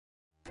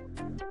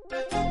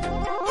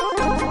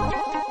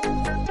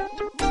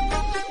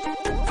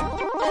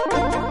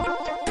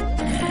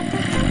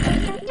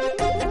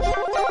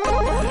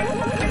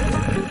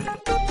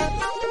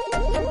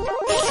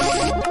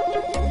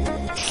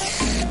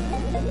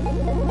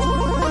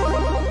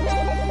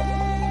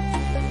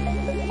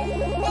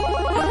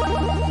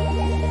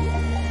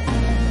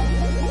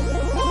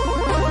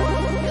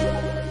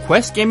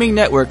Quest Gaming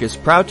Network is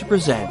proud to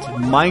present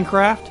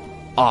Minecraft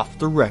Off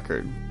the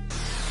Record.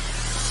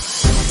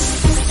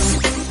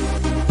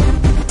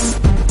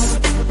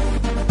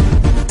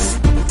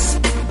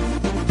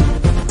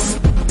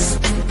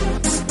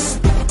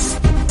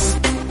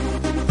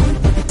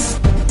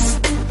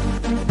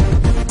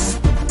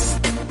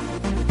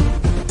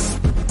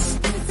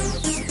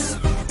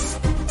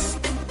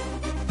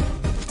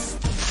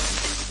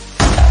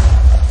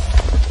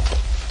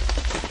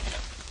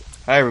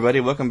 Hi everybody,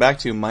 welcome back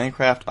to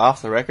Minecraft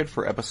Off the Record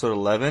for episode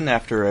 11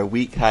 after a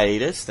week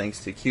hiatus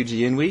thanks to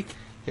QGN Week.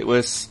 It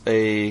was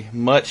a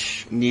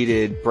much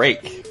needed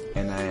break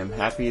and I am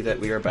happy that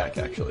we are back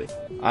actually.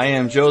 I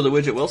am Joe the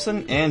Widget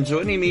Wilson and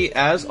joining me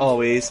as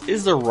always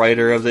is the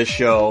writer of this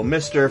show,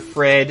 Mr.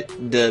 Fred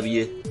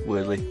W.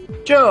 Woodley.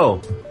 Joe!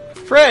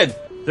 Fred!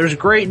 There's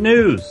great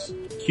news!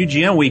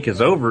 QGN Week is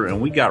over and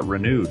we got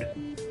renewed.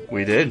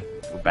 We did.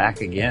 We're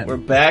back again. We're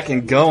back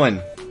and going.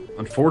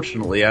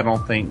 Unfortunately, I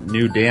don't think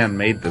New Dan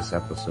made this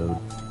episode.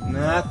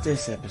 Not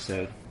this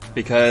episode.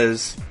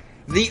 Because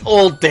the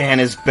old Dan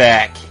is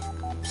back.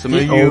 Some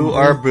of you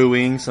are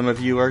booing, some of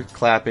you are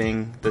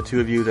clapping. The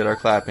two of you that are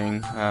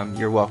clapping,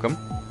 you're welcome.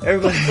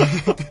 Everybody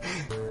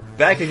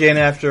back again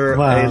after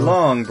a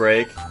long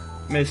break,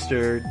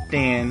 Mr.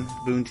 Dan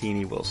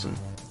Boontini Wilson.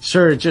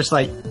 Sure, just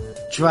like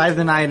drive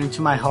the knife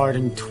into my heart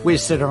and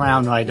twist it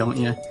around, why don't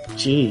you?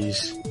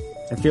 Jeez,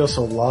 I feel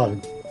so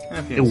loved.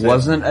 It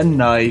wasn't a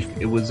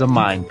knife, it was a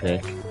mind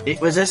pick.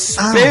 It was a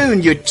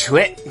spoon, you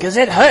twit, because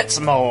it hurts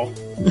more.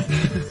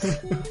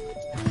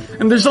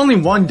 And there's only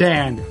one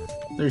Dan.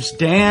 There's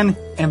Dan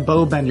and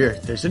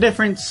Bowbender. There's a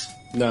difference.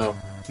 No,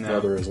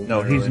 there isn't.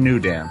 No, he's New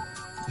Dan.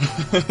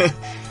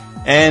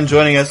 And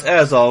joining us,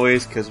 as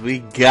always, because we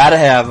gotta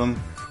have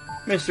him,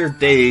 Mr.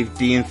 Dave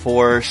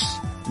D-Enforce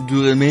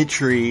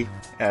Dimitri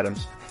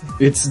Adams.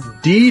 It's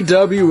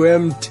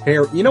DWM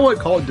Terry. You know what?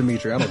 Call it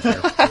Dimitri. I don't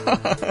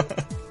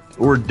care.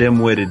 Or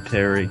dim-witted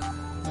Terry.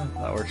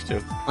 That works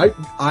too.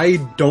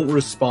 I don't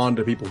respond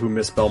to people who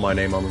misspell my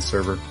name on the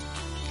server.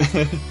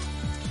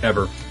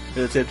 Ever.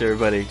 Good tip to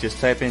everybody.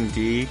 Just type in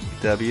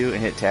DW and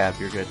hit tab.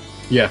 You're good.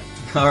 Yeah.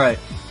 Alright.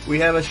 We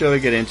have a show to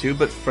get into,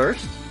 but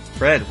first,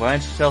 Fred, why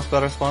don't you tell us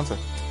about our sponsor?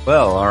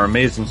 Well, our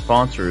amazing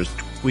sponsor is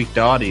Tweaked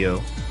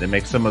Audio. They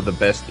make some of the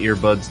best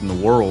earbuds in the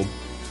world.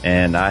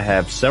 And I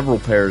have several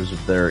pairs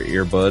of their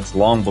earbuds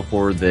long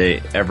before they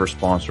ever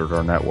sponsored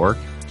our network.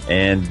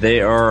 And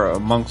they are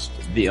amongst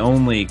the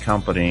only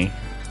company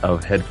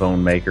of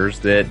headphone makers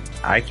that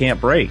I can't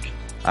break.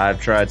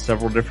 I've tried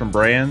several different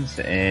brands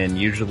and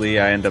usually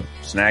I end up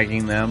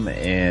snagging them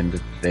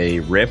and they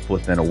rip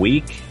within a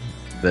week.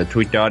 The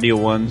Tweaked Audio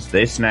ones,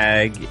 they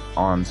snag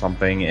on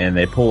something and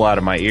they pull out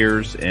of my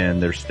ears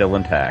and they're still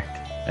intact.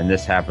 And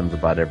this happens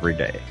about every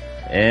day.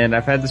 And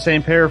I've had the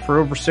same pair for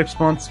over 6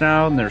 months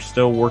now and they're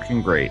still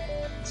working great.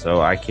 So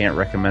I can't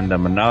recommend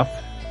them enough.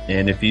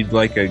 And if you'd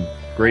like a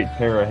great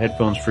pair of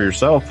headphones for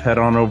yourself, head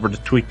on over to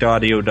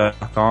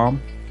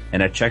tweakedaudio.com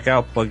and at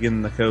checkout plug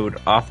in the code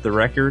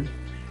OFFTHERECORD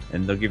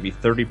and they'll give you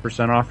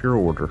 30% off your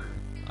order.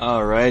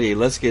 Alrighty,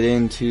 let's get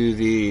into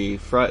the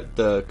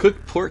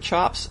cooked pork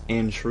chops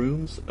and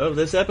shrooms of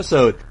this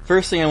episode.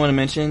 First thing I want to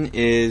mention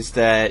is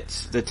that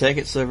the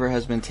Tekkit server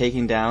has been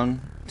taken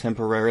down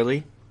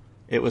temporarily.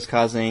 It was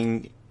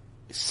causing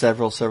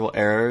several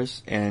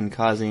errors and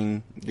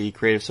causing the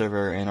creative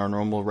server and our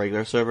normal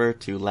regular server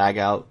to lag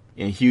out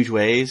in huge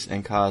ways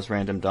and cause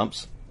random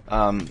dumps.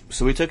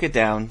 So we took it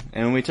down,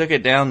 and when we took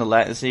it down, the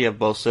latency of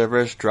both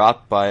servers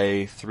dropped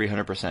by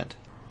 300%.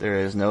 There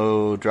is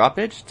no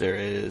droppage, there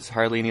is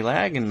hardly any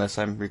lag unless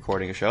I'm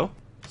recording a show.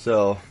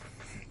 So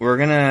we're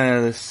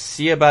gonna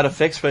see about a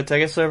fix for the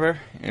Tekkit server.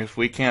 If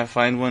we can't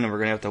find one, we're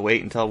gonna have to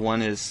wait until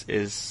one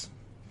is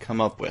come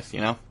up with,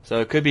 you know? So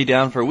it could be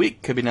down for a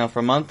week, could be down for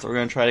a month. We're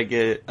gonna try to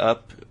get it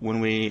up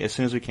as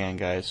soon as we can,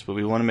 guys. But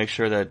we want to make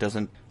sure that it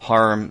doesn't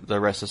harm the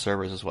rest of the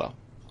servers as well.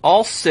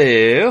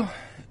 Also,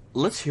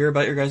 let's hear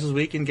about your guys'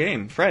 week in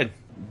game. Fred.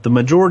 The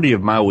majority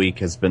of my week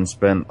has been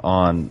spent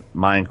on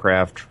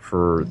Minecraft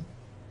for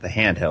the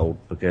handheld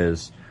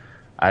because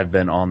I've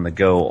been on the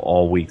go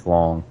all week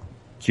long.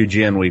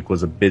 QGN Week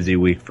was a busy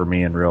week for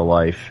me in real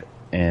life,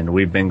 and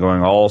we've been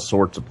going all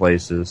sorts of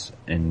places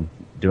and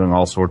doing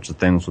all sorts of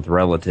things with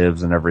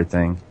relatives and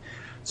everything.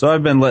 So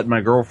I've been letting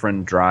my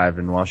girlfriend drive,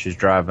 and while she's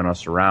driving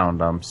us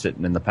around, I'm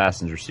sitting in the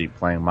passenger seat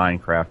playing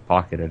Minecraft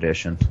Pocket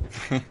Edition.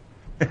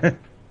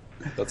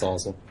 That's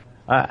awesome.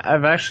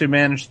 I've actually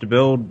managed to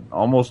build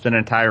almost an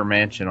entire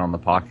mansion on the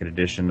Pocket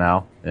Edition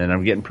now, and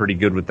I'm getting pretty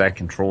good with that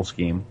control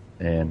scheme.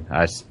 And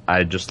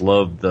I just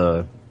love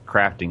the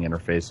crafting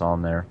interface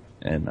on there,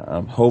 and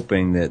I'm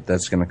hoping that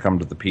that's going to come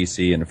to the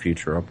PC in a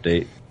future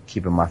update.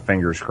 keeping my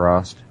fingers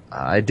crossed.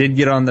 I did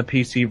get on the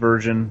PC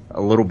version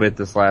a little bit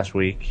this last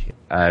week.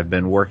 I've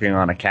been working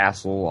on a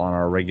castle on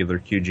our regular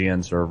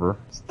QGN server.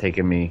 It's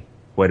taken me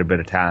quite a bit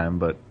of time,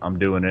 but I'm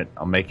doing it.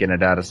 I'm making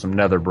it out of some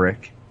nether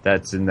brick.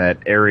 That's in that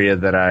area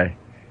that I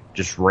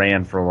just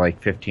ran for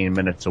like 15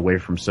 minutes away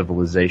from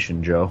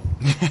civilization, Joe.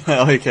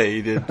 Okay,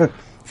 you did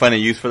find a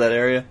use for that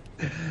area?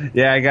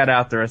 Yeah, I got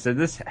out there. I said,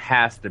 this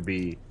has to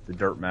be the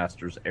Dirt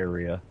Masters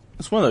area.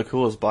 It's one of the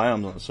coolest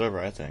biomes on the server,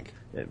 I think.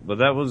 But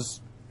that was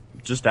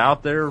just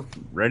out there,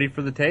 ready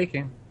for the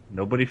taking.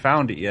 Nobody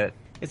found it yet.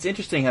 It's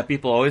interesting how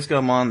people always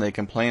come on, they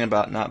complain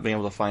about not being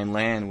able to find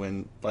land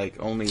when like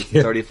only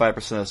 35%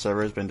 of the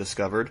server has been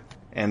discovered.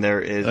 And there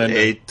is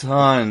a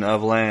ton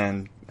of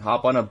land.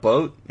 Hop on a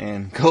boat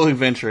and go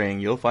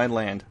adventuring. You'll find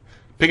land.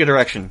 Pick a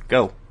direction.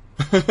 Go.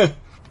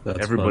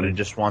 Everybody funny.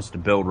 just wants to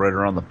build right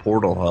around the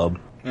portal hub.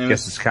 I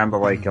guess it's kind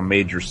of like a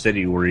major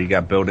city where you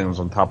got buildings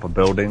on top of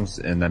buildings,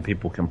 and then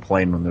people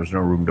complain when there's no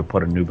room to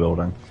put a new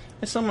building.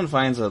 If someone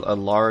finds a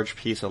large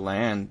piece of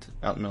land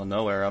out in the middle of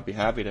nowhere, I'll be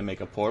happy to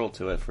make a portal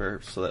to it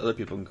so that other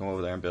people can come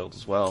over there and build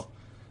as well.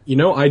 You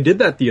know, I did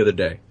that the other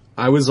day.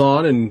 I was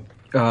on and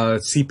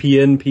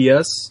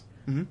CPNPS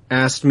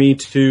asked me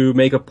to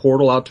make a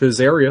portal out to his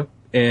area,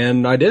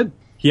 and I did.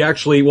 He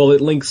actually, well,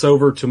 it links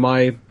over to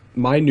my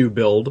new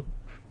build,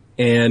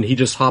 and he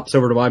just hops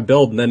over to my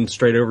build and then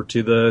straight over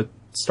to the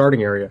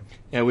starting area.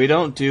 Yeah, we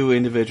don't do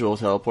individual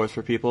teleports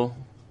for people.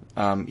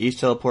 Each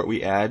teleport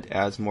we add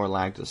adds more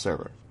lag to the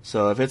server.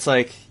 So if it's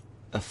like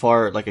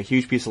a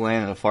huge piece of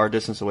land and a far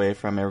distance away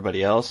from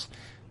everybody else,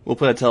 we'll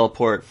put a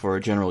teleport for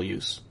general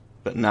use,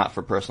 but not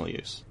for personal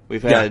use.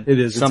 We've had it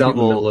is. some it's out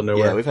people, in the middle of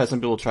nowhere. Yeah, we've had some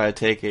people try to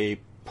take a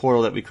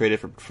portal that we created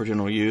for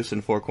general use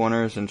in Four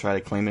Corners and try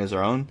to claim it as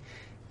their own.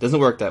 Doesn't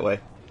work that way.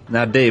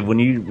 Now, Dave, when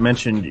you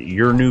mentioned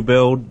your new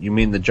build, you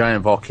mean the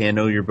giant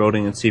volcano you're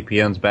building in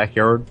CPN's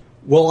backyard?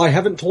 Well, I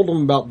haven't told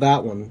him about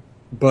that one,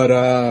 but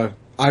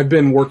I've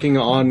been working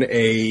on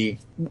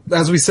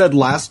as we said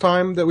last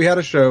time that we had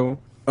a show,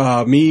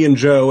 me and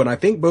Joe, and I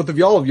think both of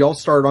y'all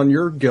started on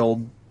your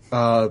guild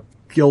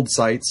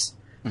sites.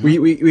 Mm-hmm.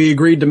 We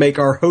agreed to make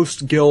our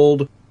host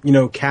guild,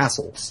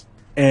 castles.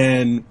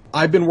 And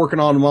I've been working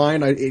on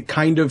mine. It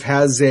kind of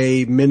has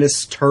a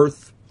Minas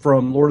Tirith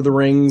from Lord of the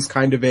Rings,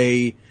 kind of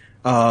a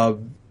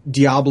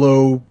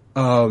Diablo,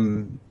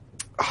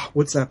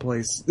 what's that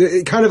place?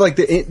 Kind of like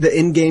the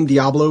in-game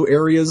Diablo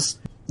areas,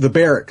 the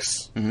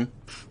barracks. Mm-hmm.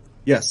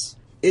 Yes.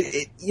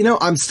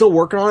 I'm still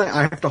working on it.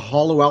 I have to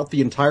hollow out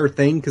the entire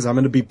thing because I'm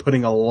going to be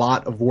putting a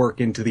lot of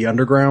work into the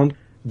underground.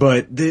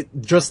 But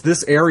just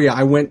this area,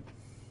 I went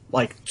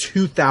like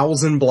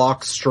 2,000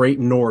 blocks straight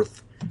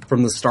north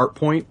from the start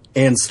point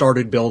and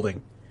started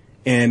building.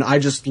 And I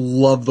just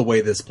love the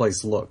way this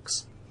place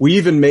looks. We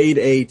even made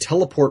a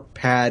teleport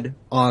pad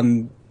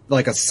on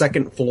like a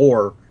second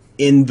floor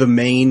in the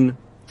main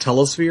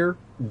telesphere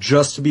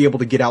just to be able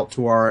to get out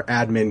to our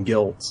admin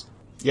guilds.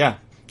 Yeah.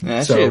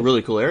 That's actually a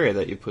really cool area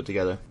that you put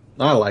together.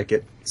 I like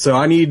it. So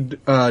I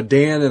need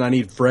Dan and I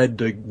need Fred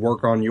to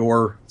work on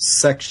your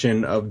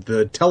section of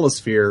the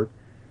telesphere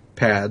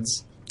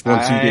pads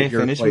once you get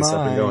your place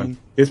up and going.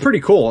 It's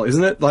pretty cool,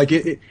 isn't it? Like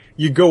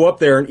you go up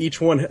there and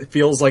each one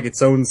feels like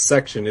its own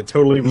section. It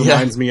totally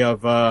reminds me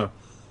of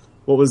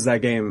what was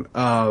that game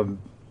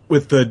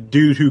with the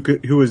dude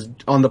who was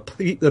on the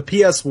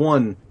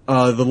PS1,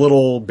 the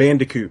little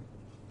Bandicoot.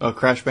 Oh,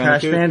 Crash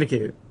Bandicoot. Crash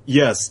Bandicoot.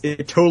 Yes,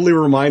 it totally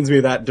reminds me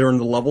of that during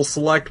the level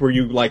select where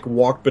you like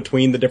walk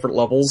between the different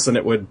levels and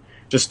it would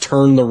just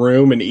turn the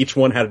room and each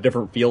one had a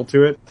different feel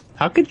to it.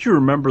 How could you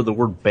remember the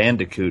word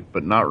Bandicoot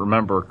but not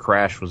remember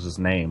Crash was his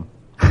name?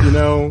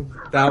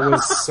 That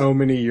was so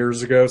many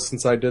years ago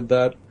since I did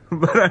that.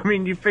 But I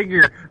mean, you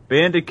figure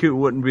Bandicoot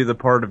wouldn't be the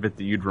part of it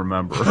that you'd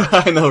remember.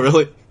 I know,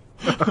 really.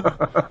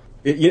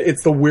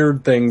 It's the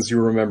weird things you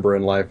remember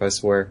in life, I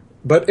swear.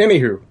 But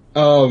anywho,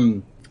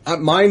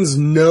 mine's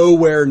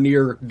nowhere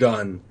near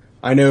done.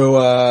 I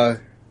know,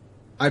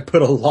 I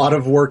put a lot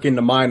of work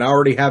into mine. I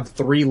already have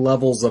 3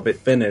 levels of it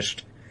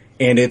finished,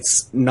 and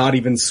it's not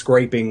even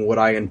scraping what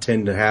I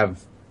intend to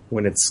have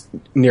when it's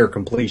near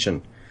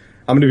completion.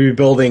 I'm going to be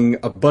building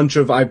a bunch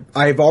of,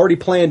 I've already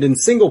planned in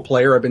single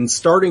player, I've been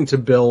starting to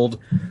build,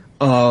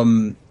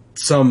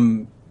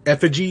 some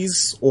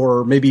effigies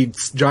or maybe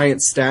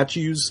giant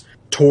statues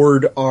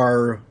toward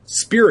our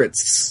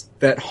spirits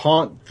that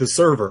haunt the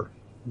server,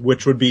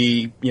 which would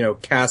be,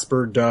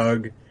 Casper,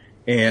 Doug,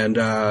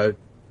 and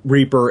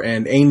Reaper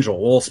and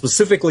Angel. Well,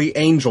 specifically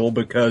Angel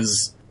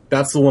because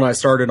that's the one I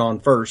started on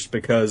first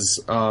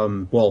because,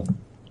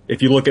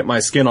 if you look at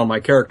my skin on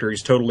my character,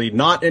 he's totally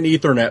not an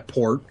Ethernet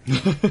port.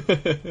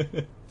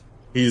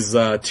 He's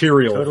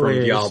Tyrael totally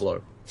from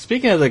Diablo.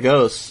 Speaking of the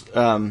ghosts,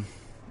 I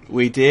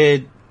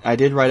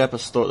did write up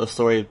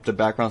the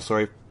background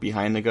story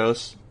behind the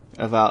ghosts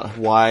about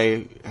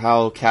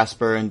how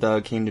Casper and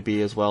Doug came to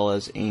be as well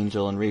as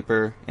Angel and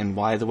Reaper and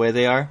why the way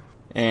they are.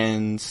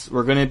 And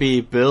we're going to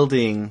be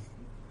building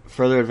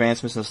further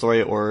advancements in the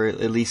story or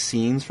at least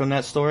scenes from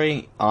that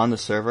story on the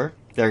server.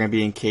 They're going to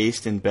be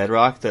encased in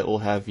bedrock that will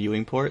have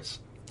viewing ports.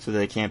 so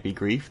they can't be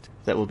griefed,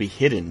 that will be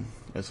hidden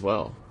as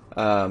well.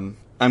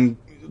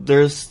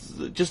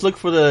 Just look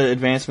for the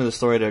advancement of the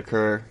story to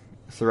occur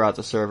throughout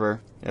the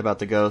server about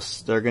the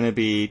ghosts. They're going to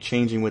be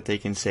changing what they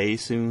can say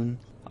soon.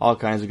 All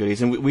kinds of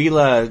goodies. And we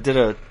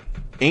did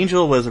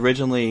Angel was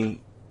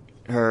originally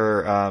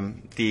her,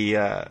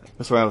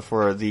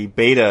 the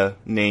beta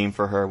name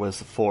for her was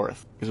the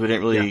 4th, because we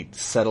didn't really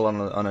settle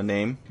on a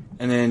name.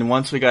 And then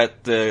once we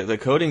got the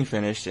coding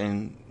finished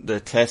and the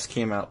test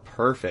came out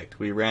perfect,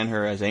 we ran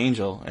her as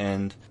Angel,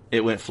 and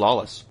it went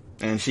flawless.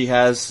 And she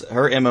has,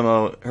 her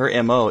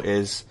MO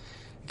is,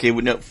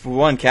 for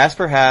one,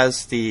 Casper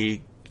has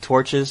the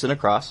torches and a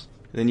cross.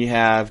 Then you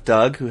have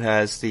Doug, who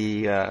has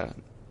the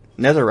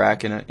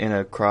netherrack in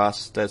a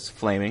cross that's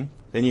flaming.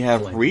 Then you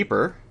have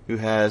Reaper, who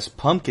has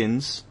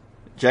pumpkins,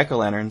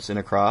 jack-o'-lanterns in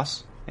a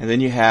cross. And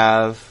then you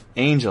have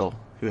Angel,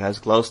 who has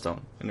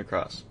glowstone in a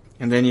cross.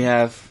 And then you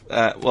have,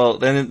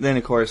 then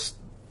of course,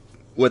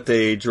 what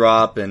they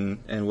drop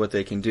and what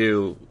they can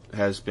do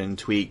has been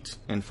tweaked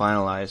and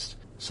finalized.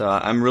 So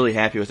I'm really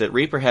happy with it.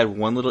 Reaper had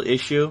one little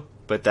issue,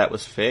 but that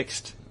was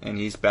fixed, and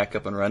he's back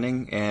up and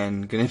running,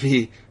 and going to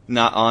be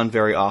not on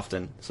very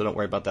often. So don't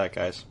worry about that,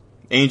 guys.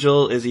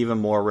 Angel is even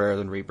more rare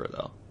than Reaper,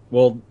 though.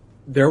 Well,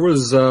 there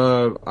was,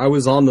 I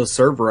was on the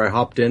server, I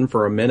hopped in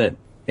for a minute,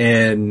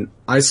 and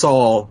I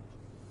saw,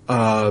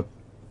 I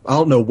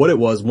don't know what it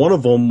was, one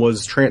of them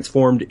was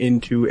transformed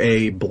into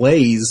a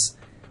blaze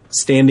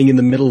standing in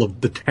the middle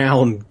of the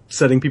town,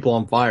 setting people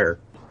on fire.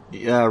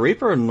 Yeah,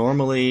 Reaper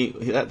normally,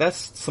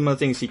 that's some of the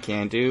things he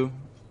can do.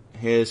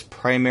 His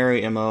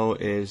primary MO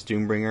is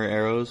Doombringer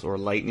arrows or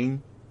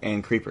lightning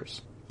and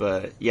creepers.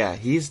 But yeah,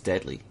 he's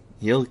deadly.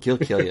 He'll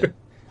kill you.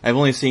 I've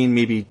only seen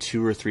maybe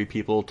 2 or 3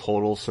 people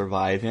total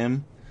survive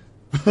him.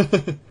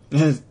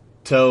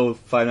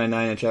 Toe599 in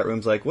the chat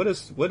room's like, what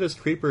does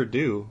Creeper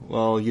do?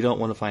 Well, you don't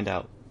want to find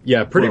out.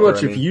 Yeah, pretty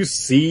much if you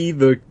see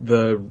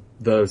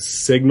the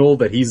signal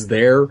that he's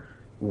there,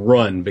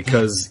 run,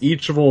 because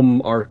each of them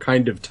are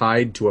kind of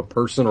tied to a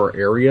person or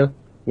area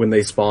when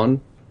they spawn.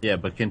 Yeah,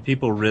 but can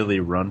people really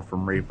run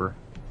from Reaper?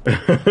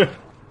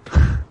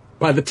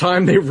 By the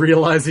time they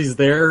realize he's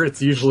there,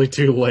 it's usually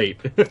too late.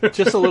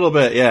 Just a little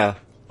bit, yeah.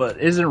 But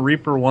isn't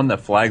Reaper one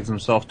that flags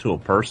himself to a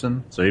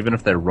person? So even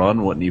if they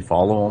run, wouldn't you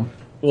follow him?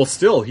 Well,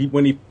 still,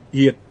 when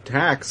he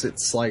attacks,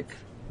 it's like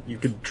you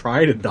could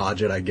try to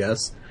dodge it, I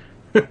guess.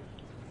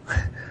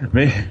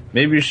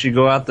 Maybe you should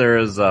go out there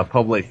as a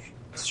public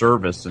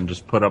service and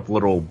just put up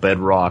little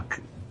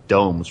bedrock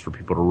domes for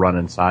people to run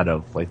inside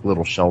of, like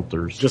little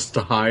shelters. Just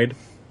to hide?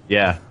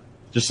 Yeah.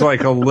 Just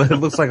like it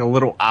looks like a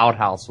little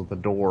outhouse with a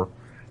door.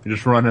 You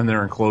just run in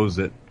there and close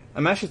it.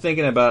 I'm actually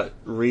thinking about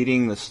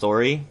reading the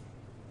story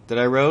that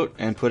I wrote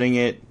and putting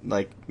it,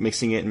 like,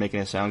 mixing it and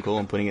making it sound cool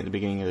and putting it at the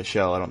beginning of the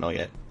show. I don't know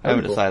yet. I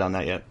haven't decided on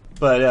that yet.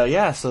 But,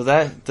 yeah, so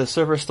the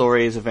server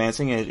story is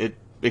advancing. It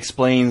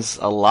explains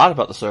a lot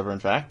about the server, in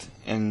fact,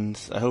 and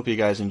I hope you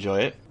guys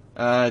enjoy it.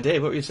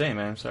 Dave, what were you saying,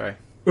 man? I'm sorry.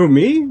 Oh,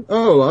 me?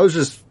 Oh, I was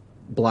just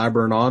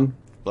blabbering on.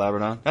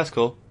 Blabbering on? That's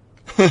cool.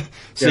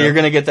 So you're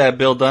gonna get that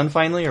build done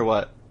finally, or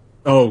what?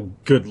 Oh,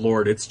 good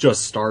lord, it's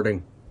just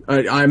starting.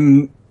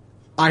 I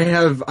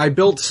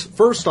built,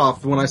 first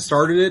off, when I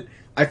started it,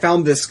 I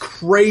found this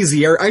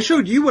crazy area. I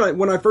showed you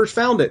when I first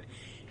found it.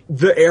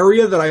 The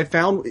area that I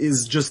found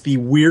is just the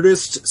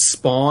weirdest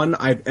spawn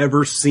I've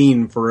ever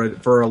seen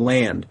for a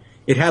land.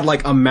 It had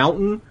like a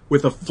mountain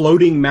with a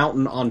floating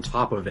mountain on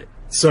top of it.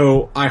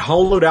 So I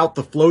hollowed out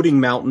the floating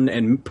mountain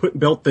and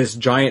built this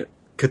giant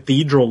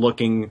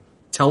cathedral-looking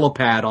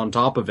telepad on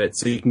top of it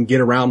so you can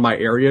get around my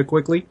area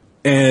quickly.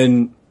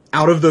 And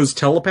out of those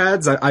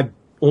telepads, I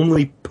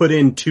only put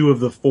in 2 of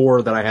the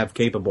 4 that I have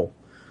capable.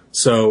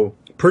 So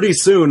pretty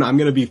soon I'm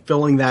going to be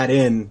filling that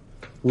in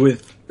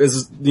with,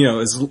 as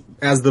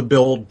the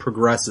build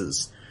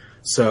progresses.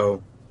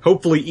 So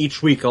hopefully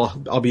each week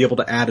I'll be able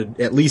to add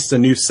at least a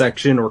new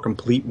section or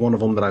complete one of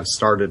them that I've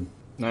started.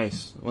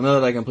 Nice. Well, now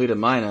that I completed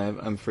mine,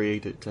 I'm free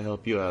to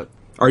help you out.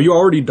 Are you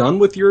already done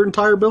with your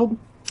entire build?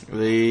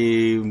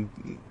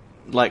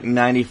 Like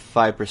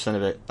 95%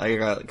 of it. I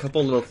got a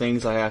couple little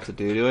things I have to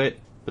do to it,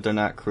 but they're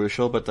not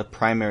crucial, but the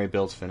primary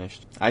build's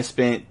finished. I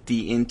spent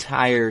the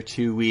entire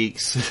 2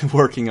 weeks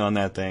working on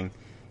that thing.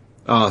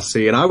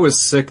 See, and I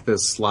was sick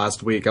this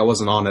last week. I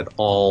wasn't on at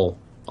all.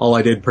 All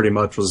I did pretty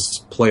much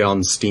was play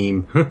on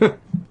Steam.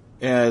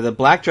 The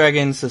Black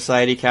Dragon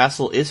Society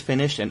Castle is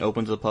finished and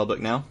open to the public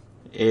now.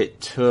 It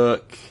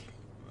took,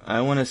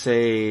 I want to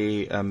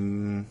say,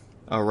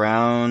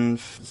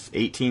 around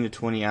 18 to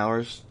 20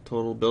 hours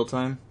total build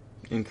time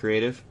in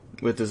creative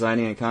with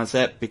designing a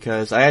concept,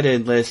 because I had to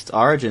enlist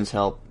Origin's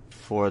help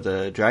for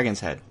the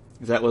Dragon's Head.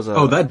 That was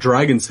that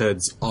Dragon's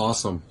Head's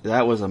awesome.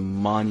 That was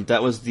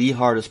that was the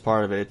hardest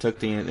part of it. It took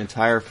the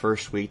entire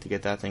first week to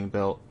get that thing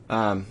built.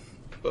 But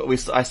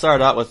I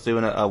started out with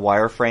doing a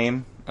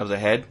wireframe of the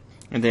head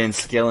and then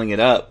scaling it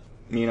up.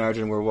 Me and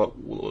Arjun were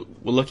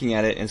looking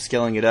at it and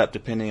scaling it up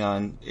depending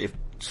on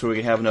so we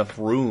could have enough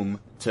room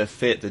to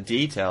fit the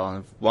detail, and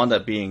it wound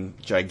up being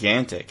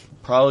gigantic.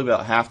 Probably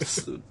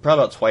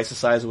about twice the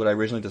size of what I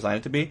originally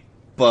designed it to be.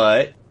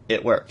 But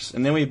it works.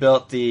 And then we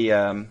built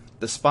the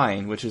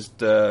spine, which is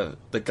the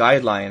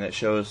guideline that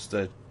shows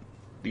the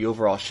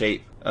overall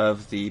shape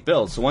of the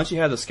build. So once you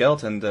have the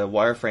skeleton, the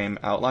wireframe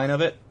outline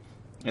of it,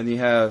 and you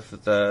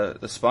have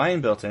the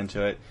spine built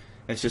into it,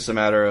 it's just a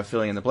matter of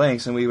filling in the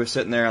blanks. And we were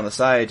sitting there on the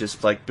side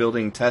just like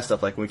building test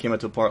stuff. Like when we came up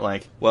to a point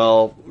like,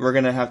 well, we're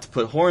going to have to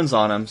put horns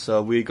on them,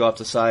 so we go up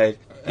the side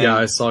and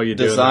I saw you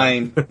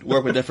design,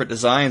 work with different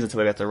designs until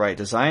we got the right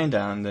design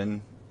down.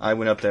 Then I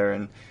went up there,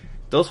 and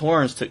those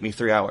horns took me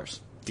 3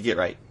 hours to get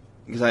right.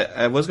 Because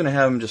I was going to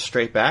have them just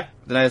straight back.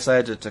 Then I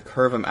decided to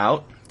curve them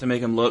out to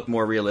make them look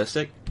more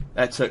realistic.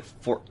 That took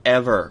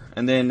forever.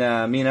 And then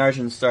me and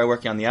Arjun started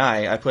working on the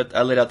eye.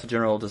 I laid out the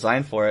general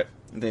design for it.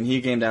 And then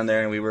he came down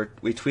there, and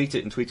we tweaked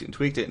it and tweaked it and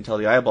tweaked it until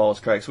the eyeball was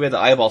correct. So we had the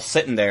eyeball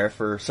sitting there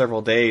for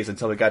several days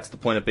until we got to the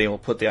point of being able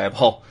to put the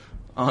eyeball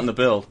on the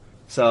build.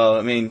 So,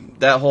 I mean,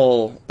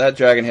 that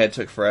dragon head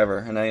took forever,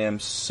 and I am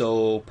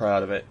so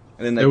proud of it.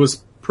 And then It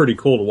was pretty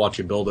cool to watch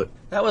you build it.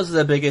 that was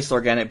the biggest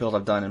organic build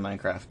I've done in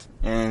Minecraft.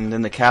 And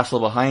then the castle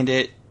behind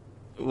it.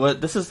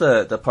 This is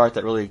the part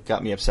that really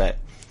got me upset.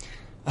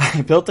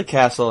 I built the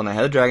castle, and I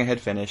had the dragon head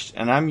finished,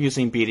 and I'm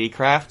using BD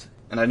Craft,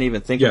 and I didn't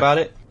even think about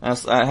it.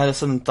 I had a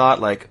sudden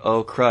thought like,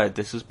 oh crud,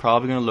 this is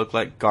probably going to look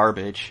like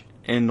garbage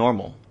in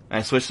normal. And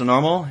I switched to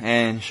normal,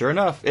 and sure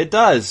enough, it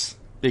does.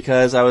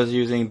 Because I was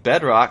using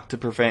Bedrock to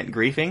prevent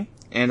griefing,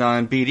 and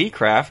on BD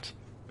Craft,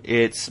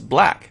 it's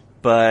black.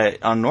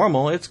 But on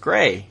normal, it's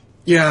gray.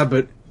 Yeah,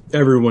 but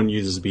everyone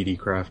uses BD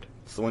Craft.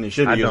 It's the one you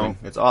should be using.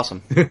 It's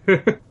awesome.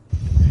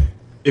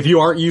 If you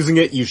aren't using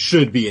it, you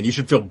should be, and you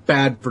should feel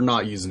bad for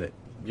not using it.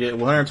 You get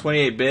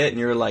 128-bit, and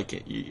you're like,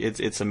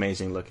 it's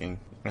amazing looking.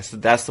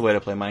 That's the way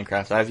to play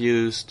Minecraft. I've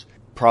used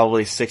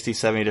probably 60 or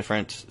 70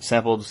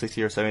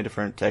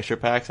 different texture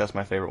packs. That's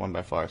my favorite one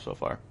by far so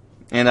far.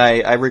 And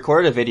I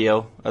recorded a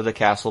video of the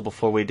castle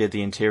before we did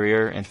the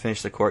interior and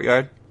finished the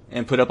courtyard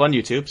and put up on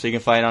YouTube, so you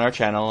can find it on our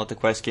channel at the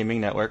Quest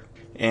Gaming Network.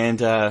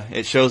 And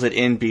it shows it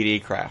in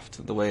BD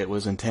Craft, the way it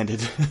was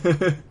intended.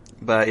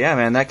 But yeah,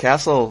 man, that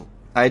castle,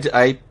 I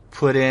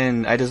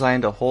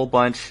designed a whole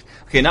bunch.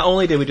 Okay, not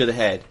only did we do the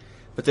head,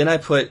 but then I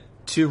put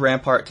 2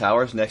 rampart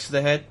towers next to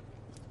the head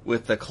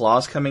with the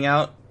claws coming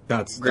out,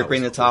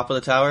 gripping the top of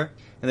the tower.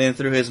 And then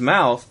through his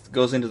mouth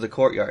goes into the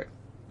courtyard.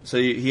 So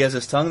he has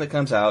his tongue that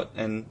comes out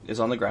and is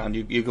on the ground.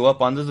 You go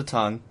up onto the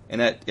tongue, and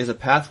that is a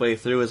pathway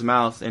through his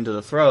mouth into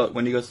the throat.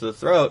 When he goes to the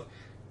throat,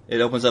 it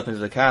opens up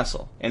into the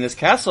castle. And this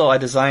castle, I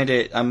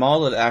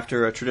modeled it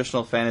after a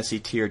traditional fantasy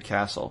tiered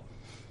castle.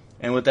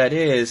 And what that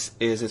is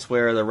it's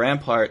where the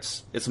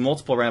ramparts, it's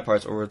multiple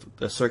ramparts over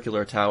the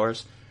circular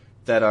towers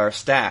that are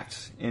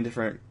stacked in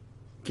different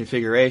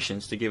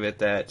configurations to give it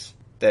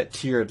that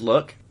tiered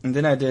look. And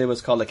then I did what's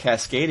called a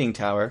cascading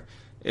tower,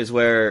 is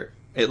where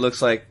it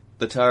looks like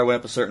the tower went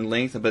up a certain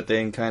length, but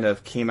then kind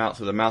of came out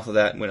through the mouth of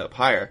that and went up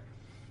higher.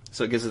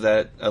 So it gives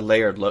it a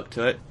layered look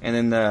to it.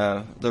 And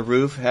then the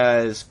roof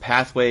has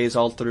pathways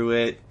all through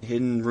it,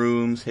 hidden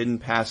rooms, hidden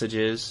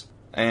passages.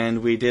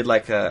 And we did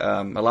like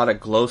a lot of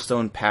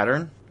glowstone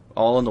pattern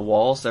all in the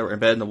walls that were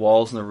embedded in the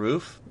walls and the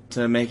roof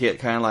to make it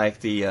kind of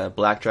like the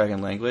Black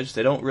Dragon language.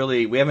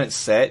 We haven't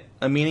set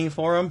a meaning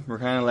for them. We're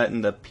kind of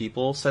letting the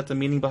people set the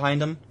meaning behind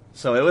them.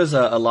 So it was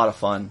a lot of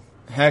fun.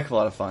 Heck of a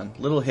lot of fun.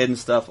 Little hidden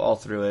stuff all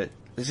through it.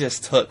 It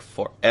just took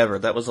forever.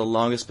 That was the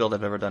longest build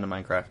I've ever done in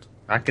Minecraft.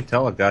 I could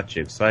tell it got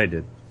you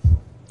excited.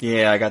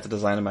 Yeah, I got the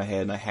design in my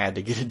head, and I had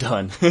to get it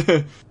done.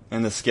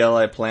 And the scale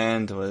I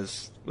planned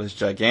was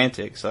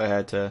gigantic, so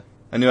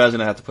I knew I was going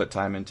to have to put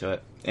time into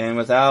it. And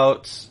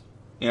without,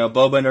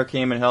 Bowbender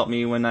came and helped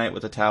me one night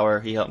with the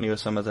tower. He helped me with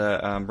some of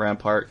the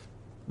rampart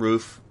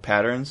roof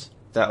patterns.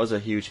 That was a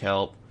huge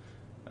help.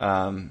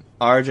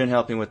 Arjun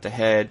helped me with the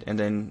head, and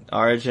then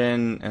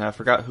Arjun, and I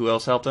forgot who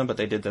else helped him, but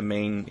they did the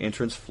main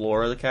entrance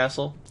floor of the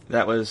castle.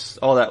 That was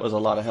a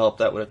lot of help.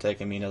 That would have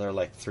taken me another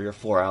 3 or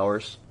 4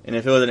 hours. And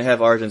if it didn't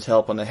have Arjun's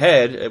help on the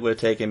head, it would have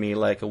taken me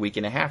a week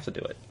and a half to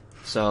do it.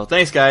 So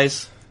thanks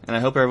guys, and I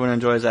hope everyone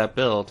enjoys that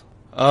build.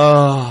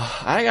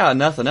 Oh, I got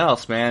nothing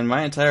else, man.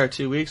 My entire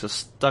 2 weeks was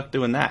stuck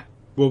doing that.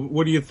 Well,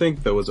 what do you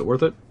think though? Was it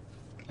worth it?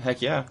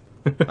 Heck yeah.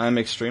 I'm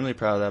extremely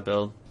proud of that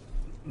build.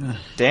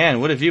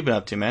 Dan, what have you been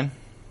up to, man?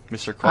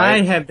 Mr.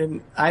 Quiet?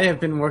 I have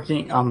been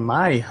working on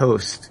my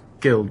host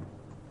guild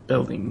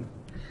building.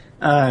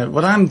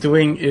 What I'm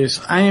doing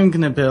is I am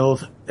going to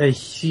build a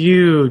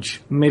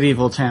huge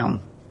medieval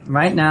town.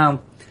 Right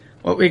now,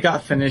 what we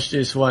got finished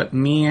is what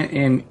me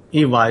and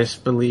Ewise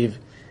believe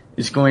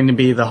is going to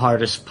be the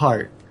hardest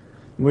part.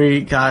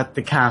 We got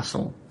the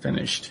castle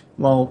finished.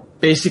 Well,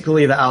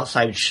 basically the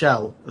outside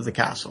shell of the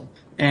castle.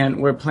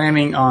 And we're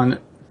planning on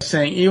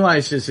saying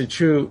Ewise is a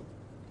true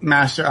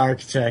master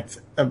architect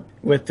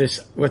with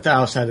the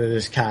outside of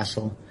this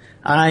castle.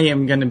 I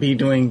am going to be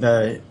doing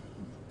the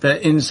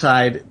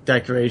inside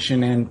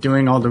decoration and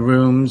doing all the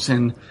rooms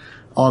and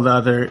all the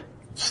other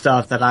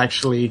stuff that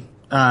actually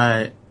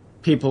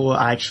people will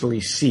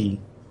actually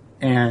see.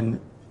 And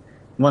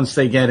once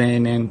they get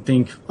in and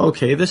think,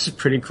 okay, this is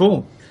pretty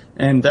cool.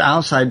 And the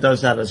outside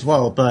does that as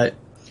well. But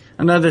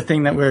another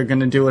thing that we're going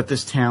to do with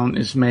this town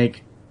is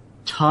make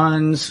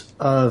tons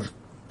of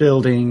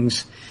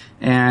buildings,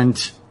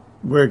 and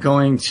we're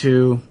going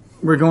to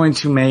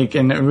make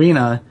an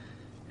arena,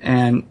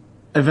 and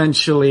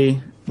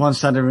eventually,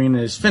 once that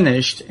arena is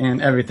finished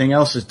and everything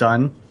else is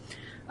done,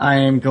 I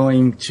am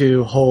going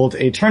to hold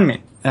a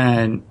tournament,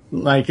 and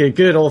like a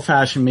good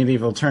old-fashioned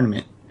medieval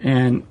tournament.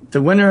 And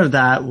the winner of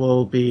that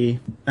will be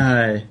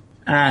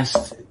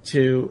asked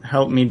to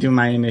help me do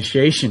my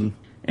initiation.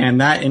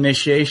 And that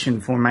initiation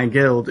for my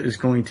guild is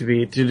going to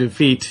be to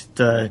defeat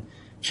the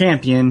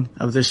champion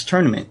of this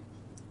tournament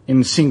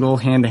in single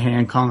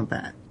hand-to-hand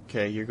combat.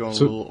 Okay, you're going a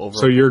little over.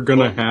 So you're going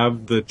to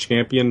have the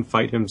champion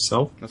fight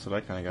himself? That's what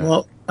I kind of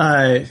got.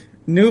 Well,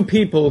 new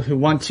people who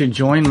want to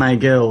join my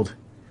guild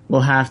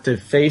will have to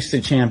face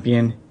the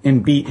champion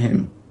and beat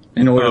him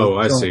in order to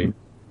I join. see.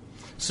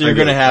 So you're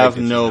going to have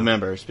no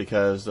members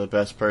because the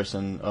best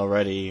person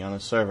already on the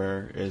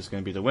server is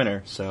going to be the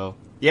winner. So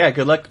yeah,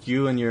 good luck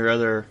you and your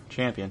other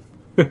champion.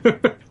 I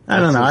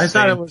don't know. I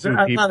thought it was two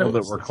people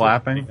that were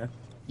clapping.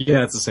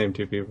 Yeah, it's the same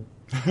two people.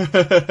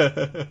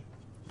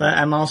 But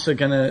I'm also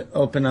going to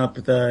open up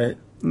the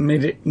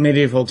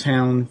medieval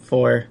town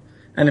for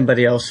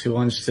anybody else who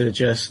wants to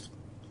just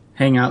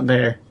hang out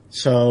there.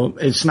 So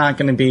it's not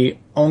going to be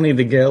only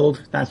the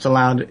guild that's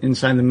allowed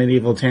inside the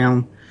medieval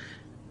town.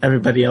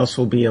 Everybody else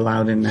will be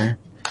allowed in there.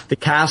 The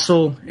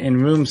castle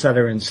and rooms that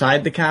are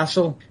inside the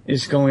castle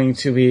is going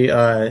to be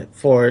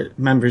for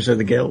members of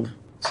the guild.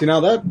 See,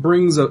 now that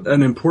brings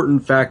an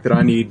important fact that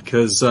I need,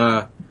 because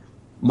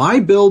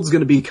my build's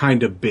going to be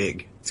kind of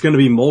big. It's going to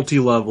be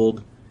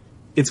multi-leveled.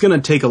 It's going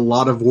to take a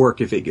lot of work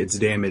if it gets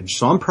damaged.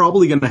 So I'm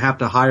probably going to have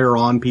to hire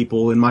on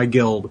people in my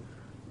guild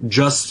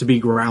just to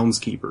be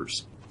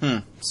groundskeepers.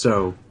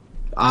 So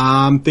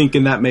I'm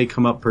thinking that may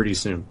come up pretty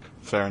soon.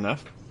 Fair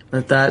enough.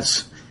 But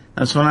that's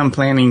what I'm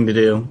planning to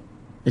do.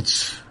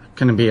 It's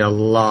going to be a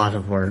lot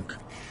of work.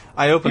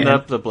 I opened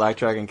up the Black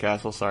Dragon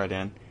Castle, sorry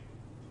Dan,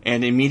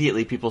 and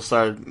immediately people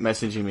started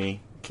messaging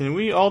me, can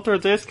we alter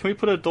this? Can we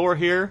put a door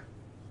here?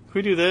 Can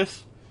we do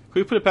this?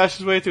 Can we put a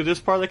passageway through this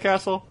part of the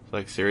castle?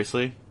 Like,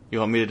 seriously? You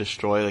want me to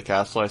destroy the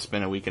castle I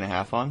spent a week and a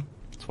half on?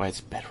 That's why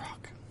it's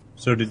bedrock.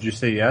 So did you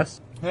say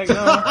yes? Heck no.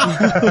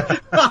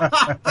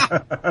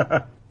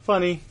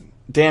 Funny.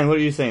 Dan, what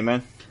are you saying,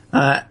 man?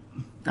 I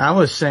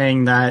was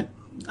saying that,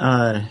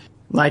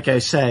 like I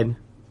said,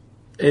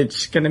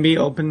 it's going to be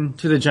open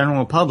to the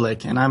general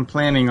public, and I'm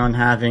planning on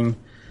having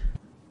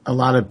a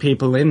lot of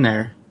people in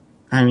there.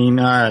 I mean,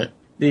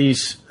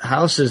 these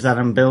houses that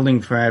I'm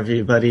building for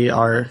everybody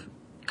are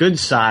good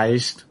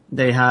sized.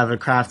 They have a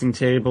crafting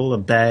table, a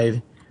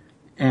bed,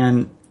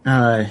 and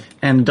a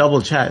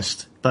double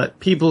chest. But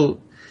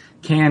people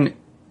can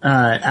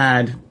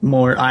add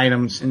more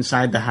items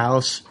inside the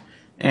house,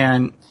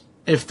 and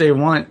if they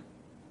want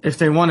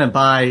to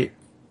buy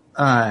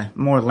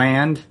more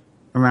land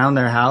around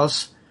their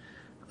house,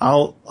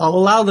 I'll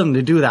allow them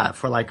to do that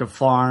for like a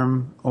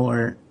farm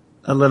or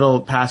a little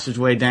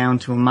passageway down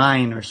to a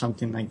mine or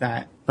something like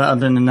that. But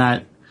other than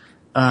that,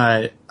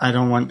 I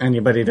don't want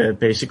anybody to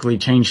basically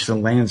change the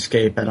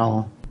landscape at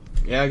all.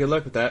 Yeah, good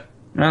luck with that.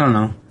 I don't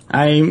know.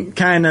 I'm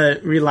kind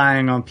of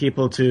relying on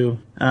people to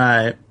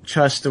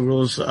trust the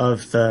rules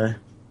of the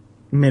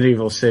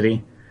medieval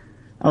city.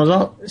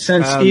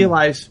 Since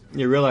Eli's...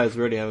 You realize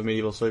we already have a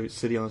medieval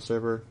city on the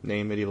server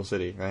named Medieval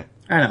City, right?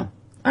 I know.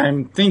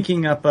 I'm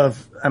thinking up a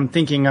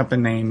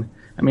name.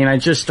 I mean, I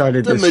just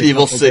started The this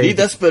medieval city, days.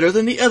 that's better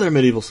than the other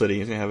medieval city.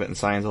 He's going to have it in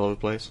signs all over the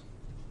place.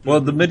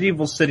 Well, the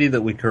medieval city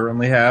that we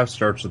currently have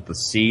starts with the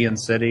C in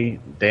city.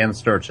 Dan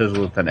starts his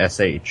with an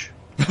SH.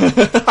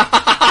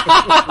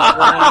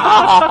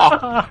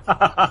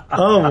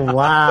 Oh,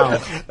 wow.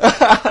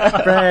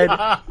 Fred.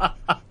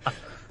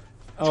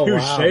 Oh,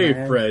 Touche,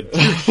 wow, Fred.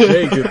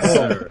 Touche, good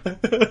sir.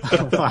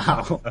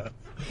 Wow.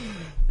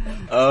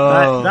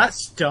 Oh. That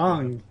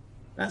stung.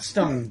 That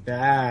stung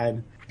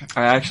bad.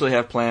 I actually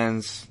have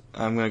plans.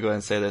 I'm going to go ahead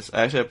and say this.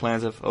 I actually have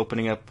plans of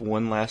opening up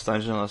one last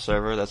dungeon on the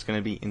server that's going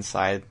to be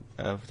inside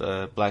of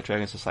the Black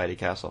Dragon Society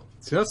castle.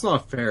 See, that's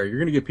not fair. You're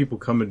going to get people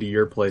coming to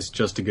your place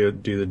just to go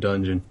do the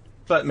dungeon.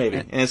 But maybe.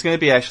 And it's going to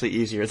be actually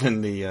easier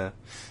than the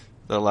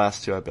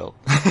last two I built.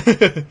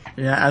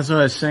 Yeah, as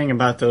I was saying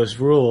about those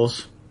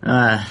rules,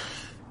 I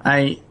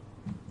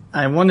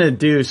want to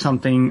do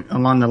something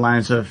along the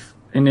lines of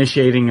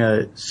initiating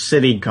a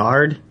city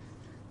guard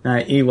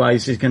that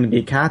Ewise is going to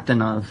be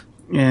captain of.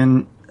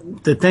 And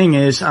the thing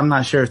is, I'm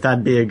not sure if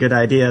that'd be a good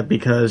idea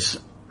because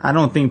I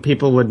don't think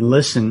people would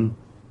listen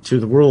to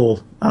the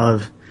rule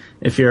of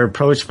if you're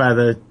approached by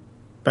the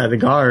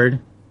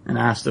guard and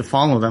asked to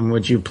follow them,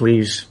 would you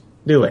please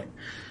do it?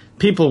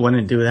 People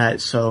wouldn't do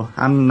that, so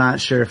I'm not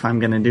sure if I'm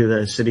going to do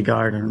the city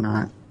guard or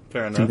not.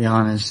 Fair enough. To be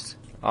honest.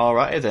 All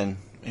right, then.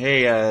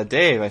 Hey,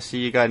 Dave, I see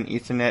you got an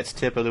Ethernet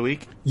tip of the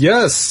week.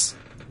 Yes,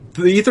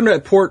 the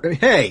Ethernet port.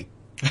 Hey,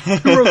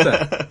 who wrote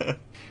that?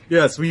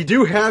 Yes, we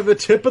do have a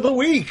tip of the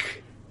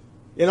week,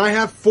 and I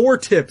have 4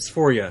 tips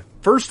for you.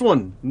 First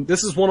one,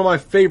 this is one of my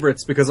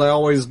favorites because I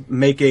always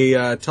make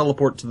a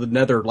teleport to the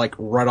Nether like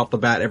right off the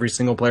bat every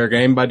single player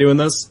game by doing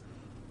this.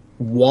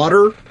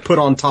 Water put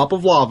on top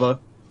of lava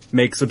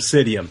makes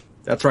obsidian.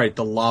 That's right,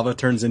 the lava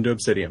turns into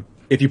obsidian.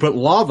 If you put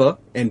lava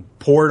and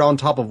pour it on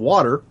top of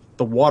water,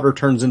 the water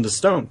turns into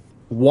stone.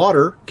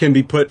 Water can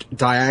be put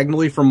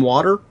diagonally from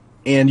water,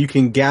 and you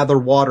can gather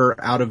water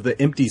out of the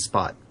empty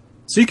spot.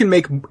 So you can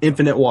make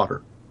infinite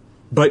water.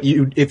 But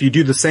if you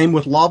do the same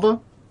with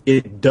lava,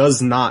 it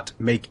does not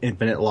make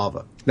infinite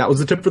lava. That was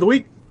the tip for the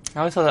week. I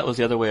always thought that was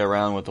the other way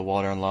around with the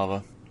water and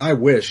lava. I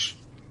wish.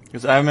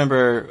 Because I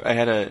remember I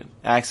had an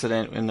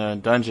accident in a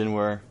dungeon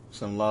where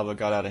some lava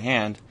got out of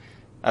hand.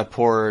 I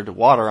poured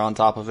water on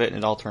top of it and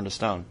it all turned to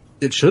stone.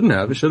 It shouldn't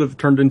have. It should have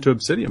turned into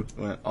obsidian.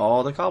 Went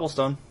all the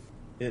cobblestone.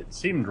 It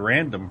seemed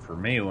random for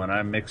me. When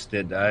I mixed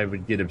it, I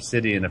would get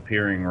obsidian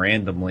appearing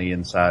randomly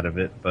inside of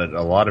it, but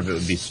a lot of it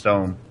would be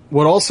stone.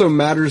 What also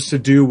matters to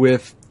do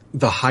with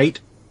the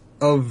height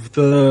of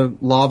the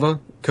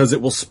lava, because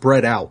it will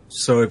spread out.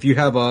 So if you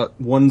have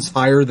one's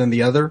higher than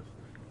the other,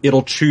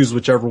 it'll choose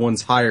whichever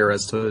one's higher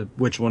as to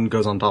which one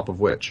goes on top of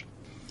which,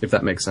 if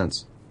that makes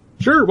sense.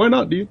 Sure, why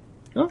not, dude?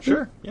 Oh,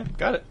 Sure. Yeah,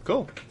 got it.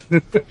 Cool.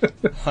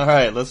 All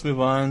right, let's move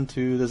on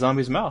to the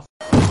zombie's mouth.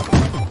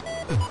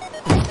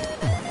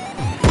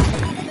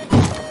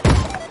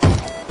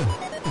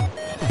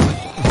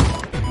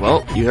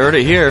 Well, you heard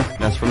it here.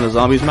 That's from the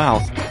zombie's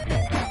mouth.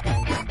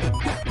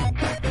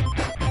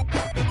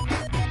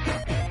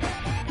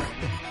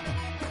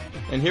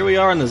 And here we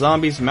are in the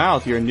zombie's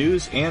mouth, your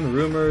news and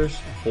rumors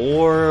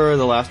for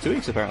the last 2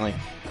 weeks, apparently.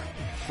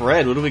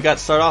 Fred, what do we got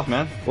to start off,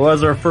 man? Well,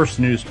 as our first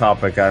news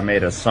topic, I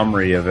made a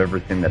summary of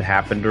everything that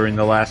happened during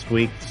the last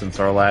week since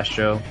our last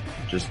show,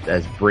 just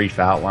as brief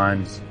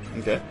outlines.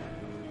 Okay.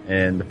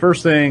 And the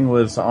first thing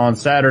was on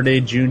Saturday,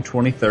 June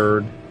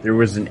 23rd, there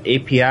was an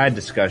API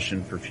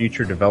discussion for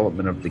future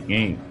development of the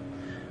game,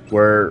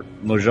 where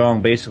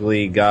Mojang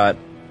basically got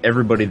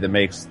everybody that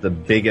makes the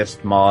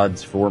biggest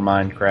mods for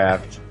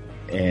Minecraft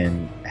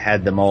and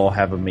had them all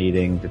have a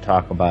meeting to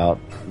talk about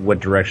what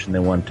direction they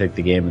want to take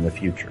the game in the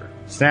future.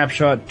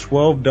 Snapshot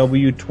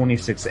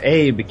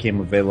 12W26A became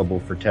available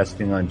for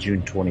testing on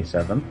June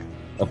 27th.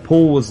 A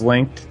poll was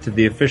linked to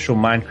the official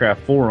Minecraft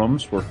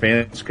forums where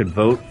fans could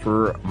vote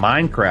for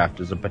Minecraft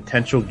as a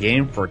potential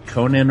game for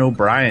Conan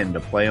O'Brien to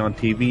play on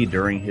TV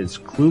during his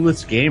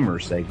Clueless Gamer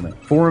segment.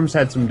 Forums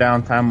had some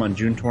downtime on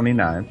June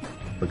 29th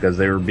because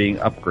they were being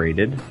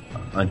upgraded.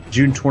 On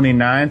June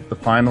 29th, the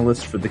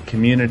finalists for the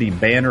Community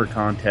Banner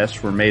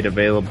Contest were made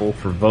available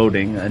for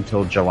voting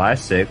until July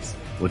 6th,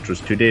 which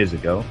was 2 days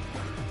ago.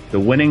 The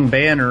winning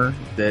banner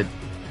that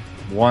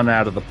won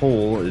out of the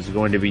poll is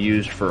going to be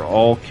used for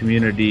all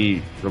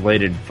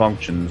community-related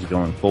functions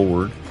going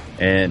forward.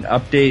 And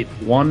update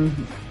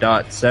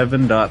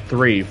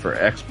 1.7.3 for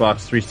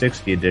Xbox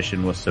 360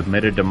 edition was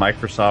submitted to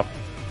Microsoft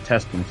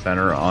Testing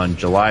Center on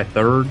July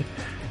 3rd,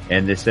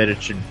 and they said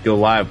it should go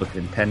live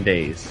within 10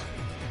 days.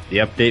 The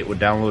update would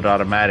download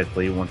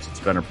automatically once it's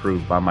been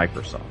approved by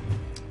Microsoft.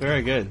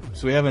 Very good.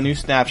 So we have a new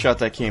snapshot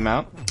that came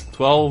out,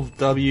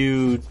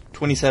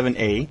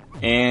 12W27A,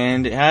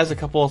 and it has a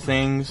couple of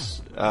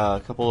things,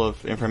 a couple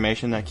of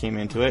information that came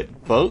into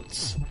it.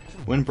 Boats,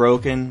 when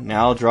broken,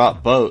 now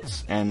drop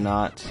boats and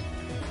not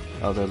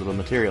other little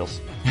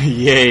materials.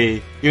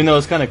 Yay! Even though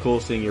it's kind of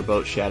cool seeing your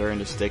boat shatter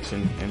into sticks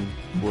and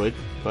wood,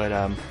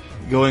 but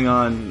going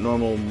on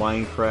normal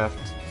Minecraft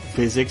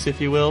physics,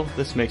 if you will,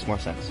 this makes more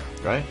sense,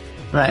 right?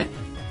 Right.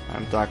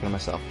 I'm talking to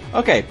myself.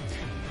 Okay.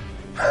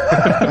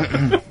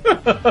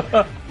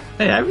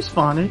 Hey, I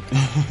responded.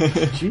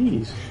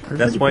 Jeez.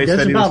 That's why he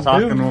said he was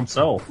talking to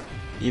himself.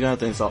 You don't have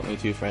to insult me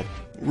too, Fred.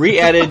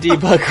 Re-added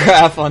debug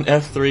graph on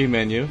F3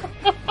 menu.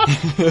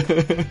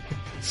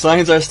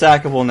 Signs are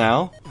stackable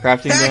now.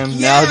 Crafting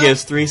them now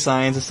gives 3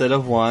 signs instead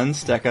of 1.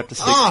 Stack up to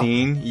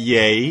 16.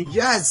 Yay.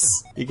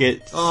 Yes! You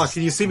get... Oh,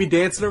 can you see me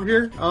dancing over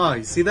here? Oh,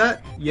 you see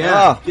that?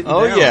 Yeah.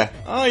 Oh yeah.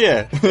 Oh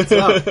yeah. What's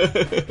up?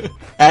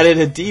 Added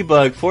a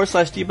debug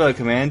 /debug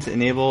command to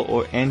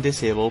enable and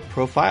disable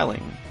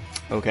profiling.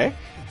 Okay.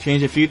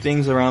 Change a few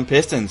things around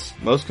pistons.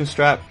 Most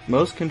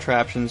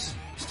contraptions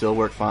still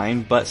work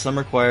fine, but some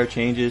require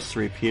changes to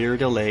repeater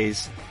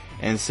delays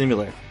and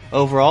similar.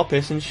 Overall,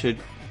 pistons should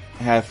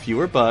have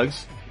fewer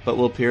bugs, but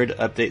will appear to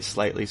update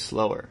slightly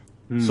slower.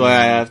 So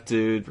I have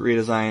to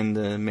redesign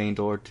the main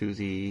door to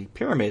the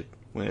pyramid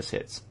when this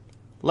hits.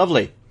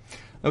 Lovely.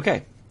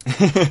 Okay.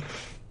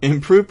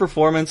 Improved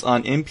performance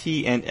on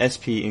MP and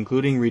SP,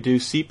 including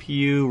reduced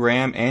CPU,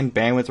 RAM, and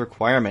bandwidth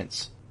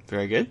requirements.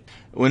 Very good.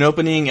 When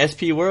opening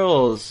SP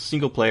Worlds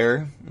single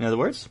player, in other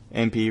words,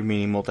 MP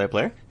meaning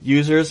multiplayer,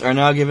 users are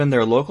now given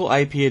their local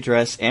IP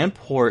address and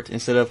port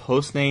instead of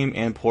hostname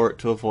and port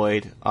to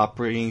avoid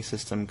operating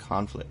system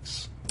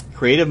conflicts.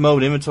 Creative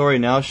mode inventory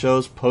now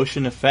shows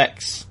potion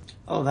effects.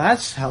 Oh,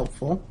 that's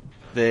helpful.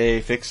 They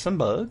fixed some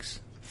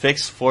bugs.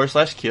 Fixed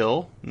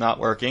 /kill not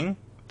working.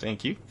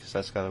 Thank you, because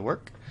that's got to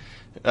work.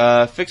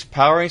 Fixed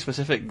powering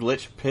specific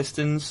glitch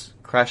pistons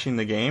crashing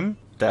the game.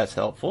 That's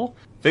helpful.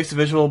 Fixed a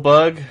visual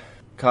bug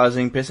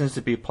causing pistons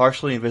to be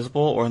partially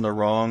invisible or in the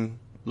wrong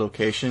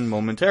location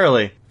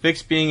momentarily.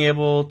 Fixed being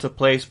able to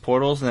place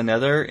portals in the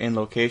Nether in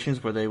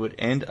locations where they would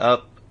end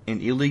up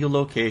in illegal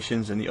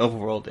locations in the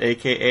overworld,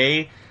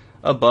 aka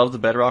above the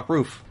bedrock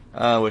roof,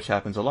 which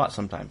happens a lot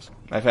sometimes.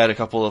 I've had a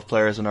couple of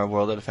players in our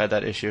world that have had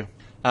that issue.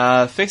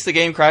 Fix the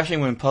game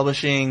crashing when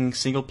publishing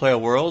single-player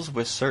worlds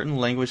with certain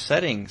language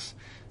settings.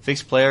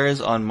 Fix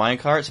players on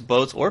minecarts,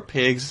 boats, or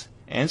pigs,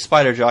 and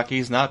spider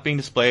jockeys not being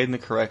displayed in the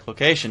correct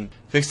location.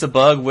 Fix the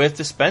bug with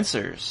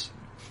dispensers.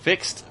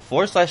 Fixed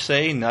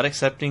 /say not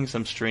accepting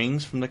some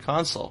strings from the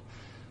console,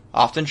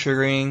 often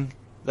triggering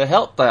the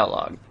help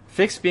dialog.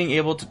 Fix being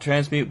able to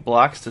transmute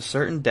blocks to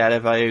certain data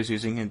values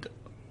using...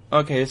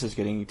 Okay, this is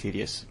getting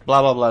tedious.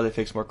 Blah, blah, blah, they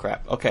fix more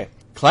crap. Okay.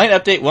 Client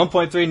update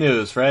 1.3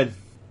 news, Fred.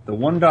 The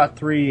 1.3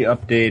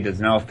 update has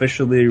now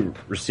officially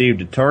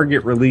received a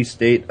target release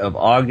date of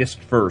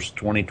August 1st,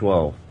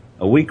 2012.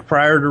 A week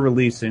prior to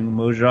releasing,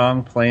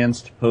 Mojang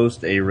plans to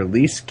post a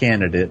release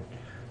candidate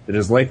that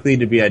is likely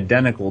to be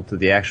identical to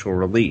the actual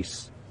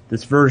release.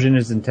 This version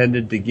is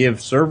intended to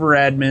give server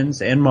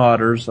admins and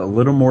modders a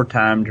little more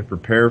time to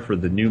prepare for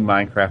the new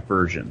Minecraft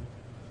version.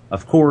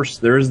 Of course,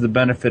 there is the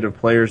benefit of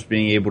players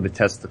being able to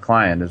test the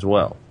client as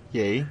well.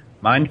 Yay.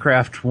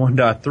 Minecraft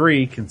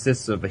 1.3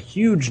 consists of a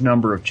huge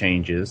number of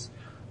changes,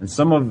 and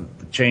some of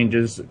the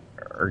changes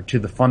are to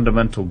the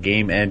fundamental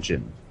game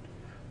engine.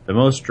 The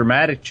most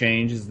dramatic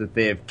change is that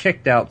they have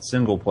kicked out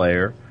single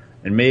player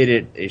and made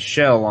it a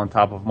shell on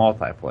top of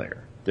multiplayer.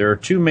 There are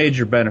two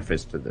major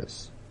benefits to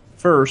this.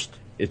 First,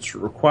 it's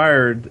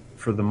required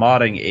for the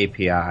modding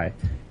API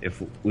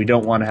if we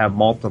don't want to have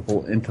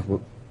multiple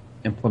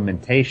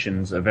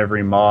implementations of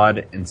every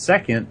mod, and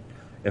second,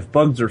 if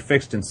bugs are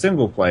fixed in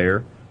single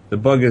player, the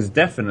bug is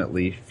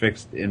definitely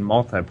fixed in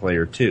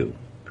multiplayer too.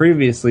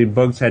 Previously,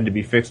 bugs had to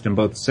be fixed in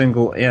both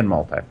single and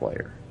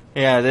multiplayer.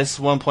 Yeah, this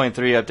 1.3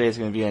 update is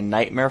going to be a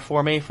nightmare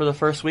for me for the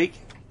first week.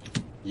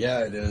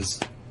 Yeah, it is.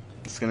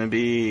 It's going to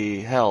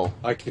be hell.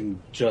 I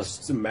can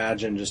just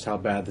imagine just how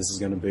bad this is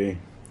going to be.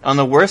 On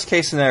the worst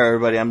case scenario,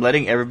 everybody, I'm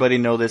letting everybody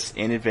know this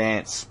in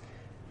advance.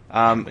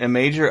 In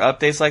major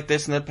updates like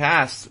this in the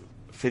past,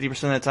 50% of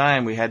the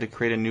time we had to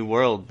create a new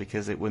world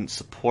because it wouldn't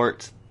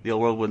support, the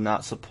old world would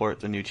not support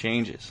the new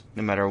changes,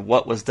 no matter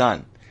what was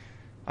done.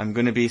 I'm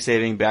going to be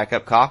saving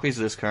backup copies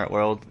of this current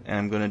world, and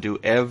I'm going to do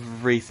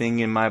everything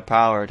in my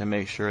power to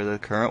make sure the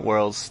current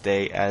worlds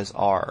stay as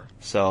are.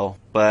 So,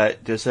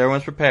 but just so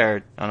everyone's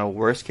prepared, on a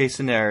worst case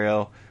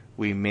scenario,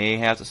 we may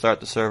have to start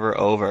the server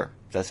over.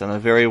 That's on a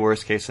very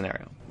worst case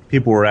scenario.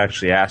 People were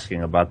actually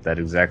asking about that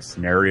exact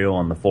scenario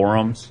on the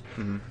forums,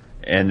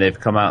 and they've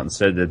come out and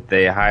said that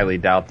they highly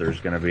doubt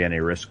there's going to be any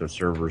risk of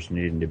servers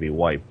needing to be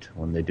wiped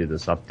when they do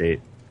this update,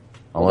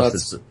 unless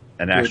it's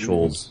an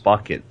actual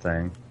bucket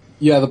thing.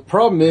 Yeah, the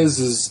problem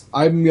is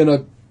I'm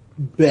gonna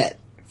bet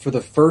for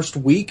the first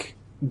week,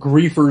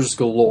 griefers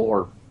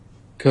galore.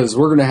 Because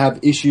we're gonna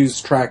have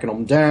issues tracking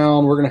them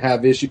down, we're gonna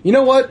have issues... You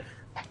know what?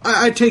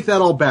 I take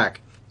that all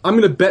back. I'm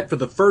gonna bet for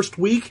the first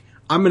week,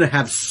 I'm gonna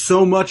have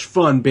so much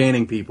fun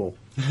banning people.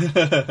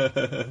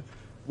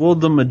 Well,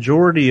 the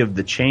majority of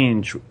the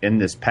change in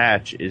this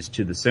patch is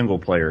to the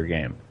single-player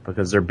game,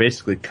 because they're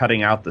basically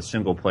cutting out the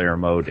single-player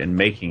mode and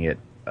making it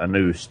a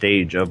new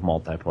stage of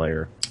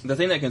multiplayer. The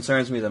thing that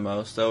concerns me the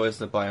most, though, is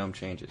the biome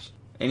changes.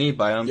 Any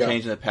biome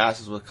change in the past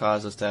is what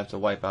caused us to have to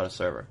wipe out a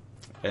server.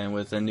 And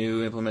with the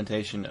new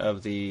implementation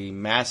of the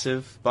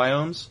massive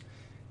biomes,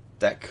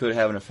 that could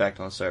have an effect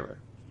on the server.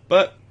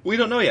 But we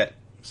don't know yet.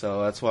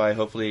 So that's why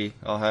hopefully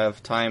I'll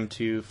have time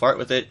to fart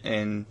with it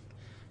and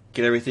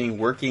get everything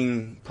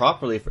working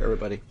properly for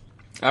everybody.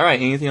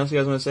 Alright, anything else you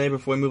guys want to say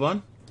before we move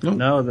on? Nope.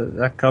 No,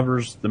 that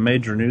covers the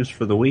major news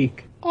for the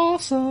week.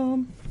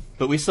 Awesome.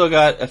 But we still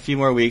got a few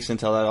more weeks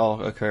until that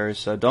all occurs,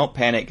 so don't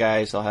panic,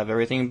 guys. I'll have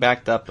everything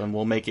backed up, and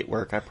we'll make it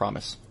work, I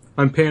promise.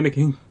 I'm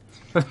panicking.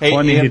 Hey,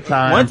 Plenty of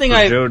time one thing for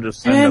I Joe to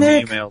send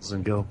them emails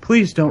and go,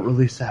 please don't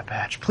release that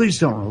patch. Please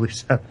don't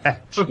release that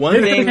patch.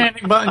 one thing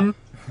Panic button.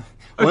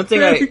 one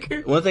thing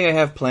I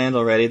have planned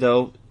already,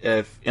 though,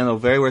 if in a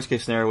very worst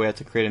case scenario we have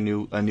to create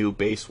a new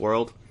base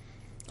world,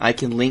 I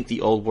can link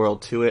the old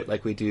world to it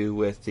like we do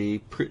with the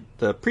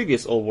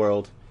previous old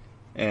world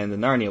and the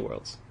Narnia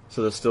worlds,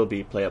 so they'll still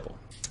be playable.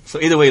 So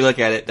either way you look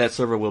at it, that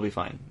server will be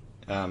fine.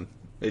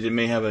 It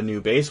may have a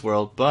new base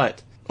world,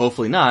 but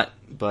hopefully not.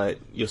 But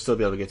you'll still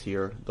be able to get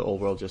to the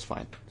old world just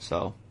fine.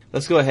 So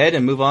let's go ahead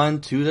and move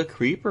on to the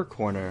Creeper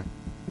Corner.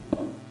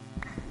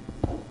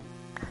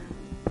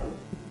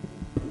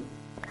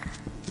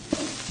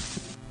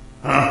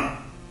 Huh?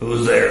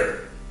 Who's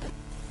there?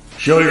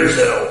 Show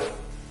yourself.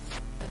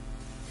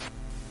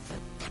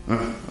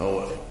 Huh? Oh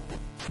well.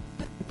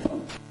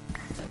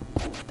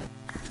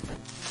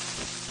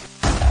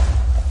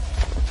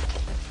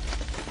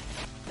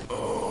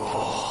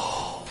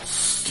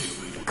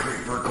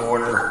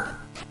 Corner.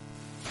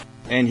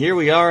 And here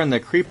we are in the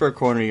Creeper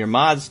Corner, your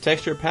mods,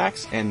 texture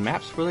packs, and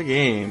maps for the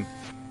game.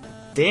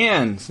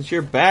 Dan, since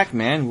you're back,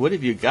 man, what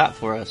have you got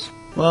for us?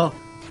 Well,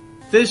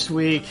 this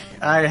week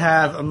I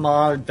have a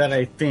mod that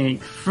I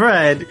think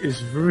Fred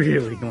is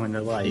really going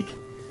to like.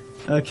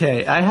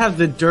 Okay, I have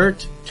the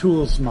Dirt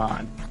Tools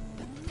mod.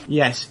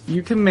 Yes,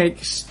 you can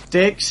make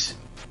sticks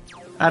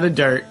out of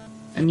dirt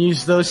and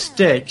use those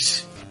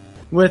sticks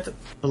with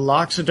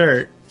blocks of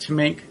dirt to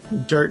make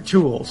dirt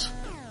tools.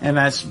 And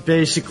that's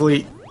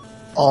basically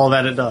all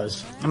that it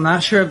does. I'm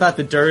not sure about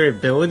the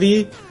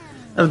durability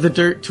of the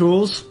dirt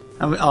tools.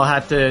 I'll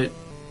have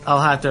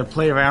to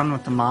play around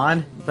with the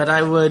mod, but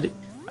I would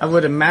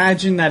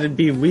imagine that it'd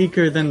be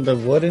weaker than the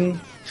wooden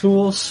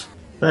tools.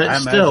 But I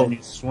still, imagine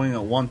you swing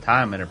it one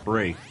time and it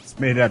breaks. It's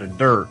made out of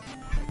dirt.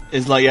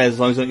 It's like, yeah, as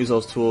long as you don't use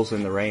those tools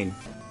in the rain.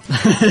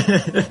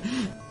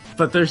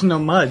 but there's no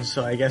mud,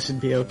 so I guess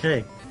it'd be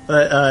okay.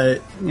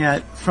 But yeah,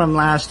 from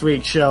last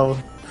week's show,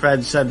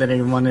 Fred said that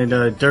he wanted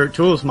a dirt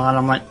tools mod.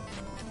 I'm like,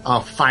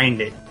 I'll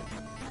find it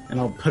and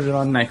I'll put it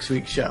on next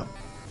week's show.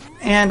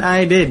 And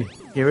I did.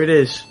 Here it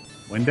is.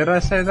 When did I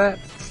say that?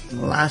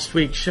 Last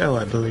week's show,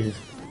 I believe.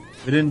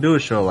 We didn't do a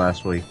show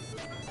last week.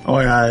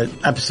 Or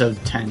episode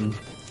 10.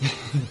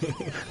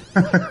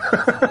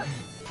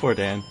 Poor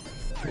Dan.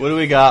 What do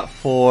we got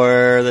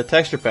for the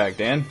texture pack,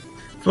 Dan?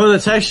 For the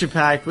texture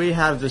pack, we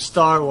have the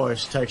Star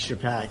Wars texture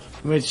pack,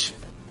 which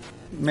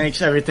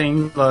makes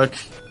everything look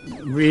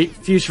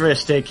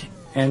futuristic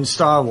and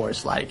Star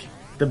Wars-like.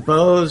 The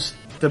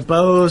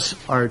bows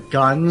are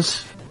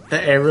guns.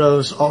 The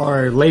arrows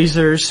are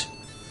lasers.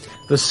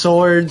 The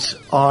swords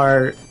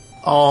are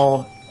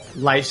all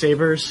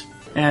lightsabers.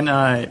 And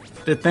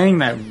the thing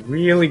that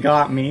really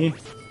got me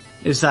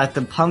is that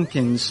the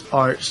pumpkins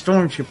are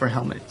stormtrooper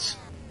helmets.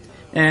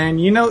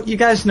 And you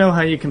guys know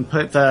how you can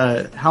put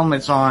the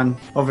helmets on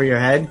over your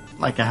head,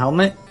 like a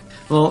helmet?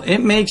 Well,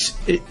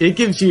 it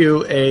gives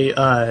you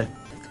a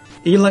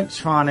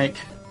electronic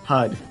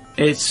HUD.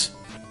 It's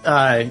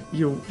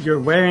you're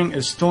wearing a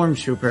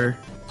stormtrooper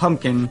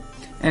pumpkin,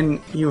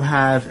 and you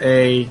have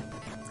a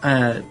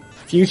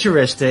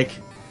futuristic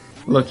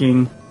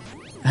looking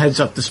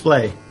heads-up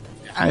display.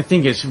 I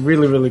think it's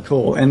really, really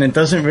cool, and it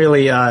doesn't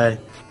really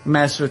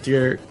mess with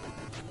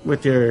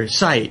your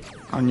sight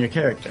on your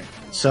character.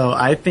 So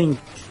I think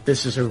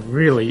this is a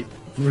really,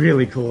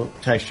 really cool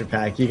texture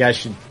pack. You guys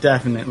should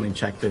definitely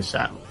check this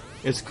out.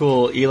 It's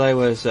cool. Eli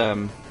was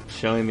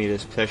showing me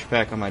this texture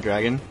pack on my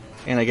dragon,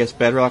 and I guess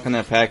bedrock on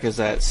that pack is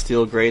that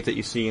steel grate that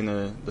you see in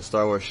the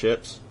Star Wars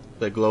ships,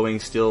 the glowing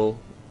steel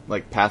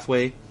like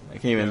pathway. I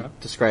can't even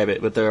describe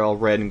it, but they're all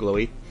red and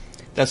glowy.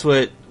 That's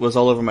what was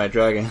all over my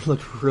dragon. It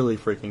looked really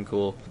freaking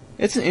cool.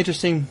 It's an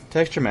interesting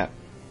texture map.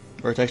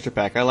 Or texture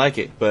pack. I like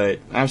it, but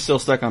I'm still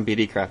stuck on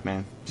BD Craft,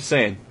 man. Just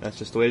saying. That's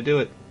just the way to do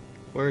it.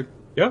 Word.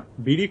 Yeah,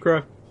 BD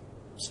Craft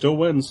still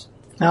wins.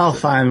 I'll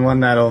find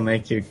one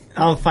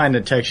I'll find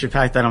a texture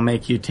pack that'll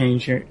make you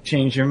change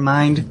your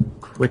mind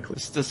quickly.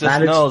 Just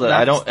know that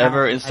I don't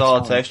ever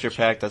install a texture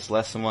pack that's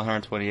less than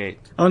 128.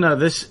 Oh no,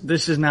 this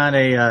is not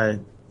a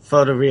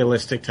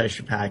photorealistic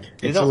texture pack.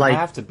 It don't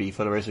have to be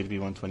photorealistic to be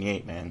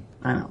 128, man.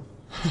 I know.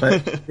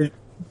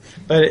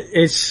 But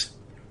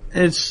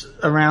it's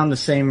around the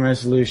same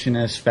resolution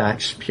as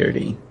Fax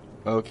Purity.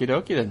 Okie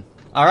dokie then.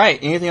 Alright,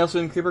 anything else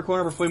in Creeper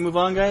Corner before we move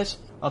on, guys?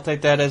 I'll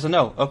take that as a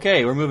no.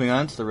 Okay, we're moving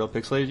on to the Real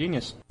Pixelated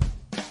Genius.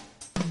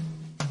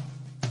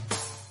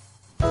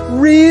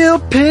 Real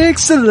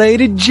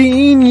Pixelated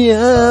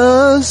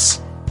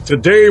Genius.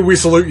 Today we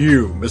salute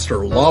you,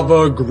 Mr.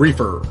 Lava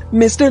Griefer.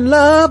 Mr.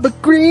 Lava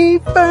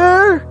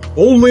Griefer.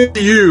 Only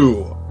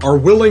you are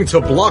willing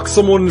to block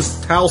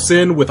someone's house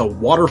in with a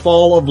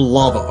waterfall of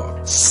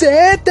lava.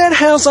 Set that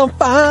house on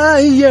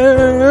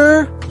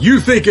fire. You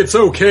think it's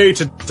okay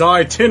to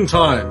die 10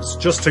 times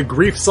just to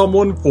grief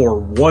someone for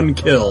 1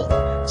 kill.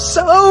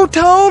 So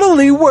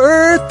totally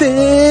worth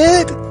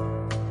it.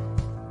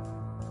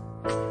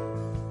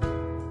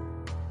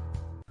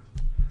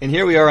 And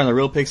here we are on the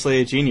Real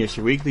Pixelated Genius,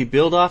 your weekly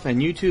build-off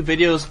and YouTube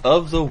videos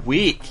of the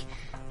week.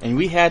 And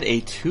we had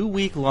a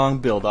 2-week-long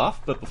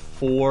build-off, but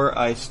before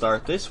I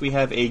start this, we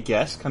have a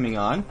guest coming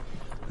on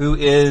who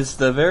is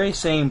the very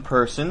same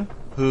person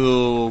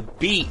who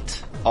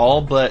beat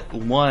all but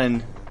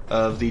one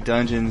of the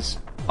dungeons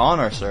on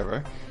our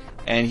server,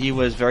 and he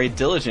was very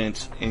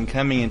diligent in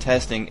coming and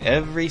testing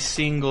every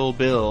single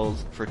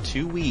build for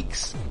 2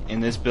 weeks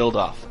in this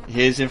build-off.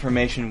 His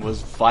information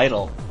was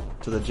vital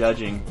to the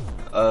judging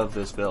of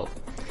this build.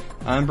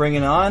 I'm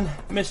bringing on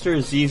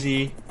Mr.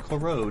 ZZ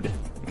Corrode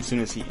as soon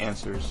as he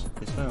answers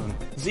his phone.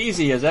 ZZ,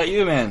 is that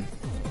you, man?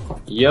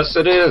 Yes,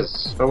 it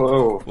is.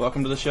 Hello.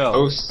 Welcome to the show.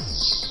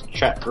 Hosts,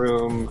 chat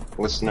room,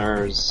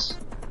 listeners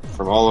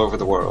from all over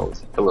the world.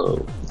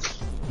 Hello.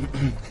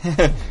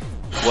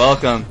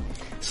 Welcome.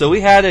 So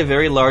we had a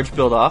very large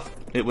build-off.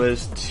 It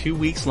was 2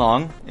 weeks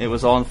long. It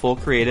was all in full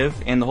creative,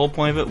 and the whole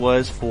point of it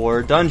was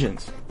for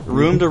dungeons.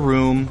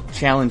 Room-to-room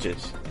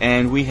challenges.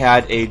 And we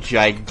had a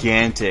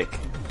gigantic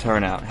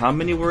turnout. How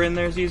many were in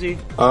there, ZZ?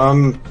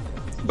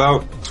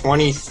 About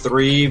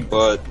 23,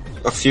 but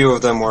a few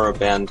of them were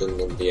abandoned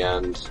in the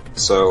end.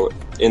 So,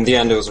 in the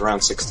end, it was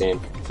around 16.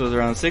 So it was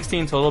around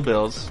 16 total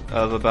builds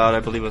of about, I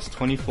believe it was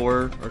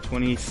 24 or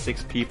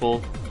 26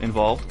 people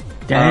involved.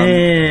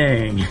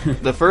 Dang.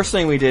 The first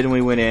thing we did when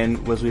we went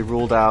in was we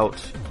ruled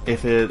out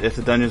if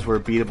the dungeons were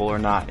beatable or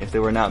not. If they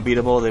were not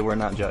beatable, they were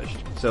not judged.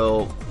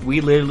 So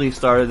we literally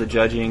started the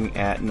judging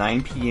at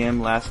 9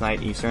 p.m. last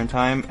night Eastern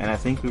time, and I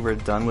think we were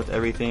done with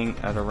everything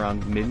at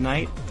around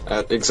midnight.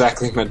 At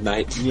exactly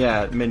midnight.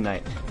 Yeah, at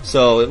midnight.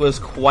 So it was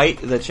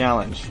quite the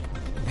challenge.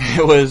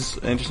 It was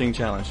an interesting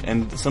challenge,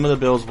 and some of the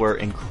builds were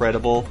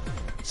incredible.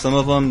 Some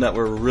of them that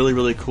were really,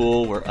 really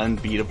cool were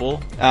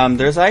unbeatable.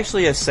 There's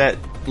actually a set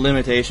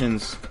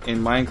limitations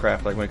in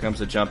Minecraft, like when it comes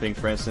to jumping,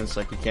 for instance,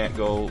 like you can't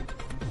go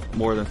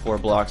more than 4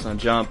 blocks on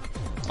jump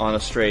on a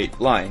straight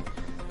line.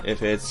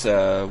 If it's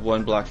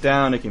 1 block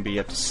down, it can be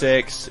up to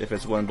 6. If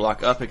it's 1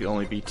 block up, it can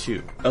only be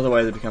 2.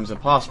 Otherwise, it becomes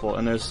impossible.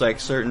 And there's like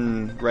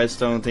certain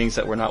redstone things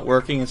that were not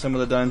working in some of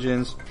the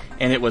dungeons,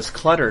 and it was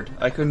cluttered.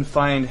 I couldn't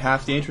find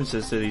half the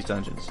entrances to these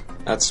dungeons.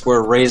 That's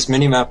where Ray's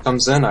minimap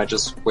comes in. I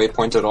just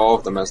waypointed all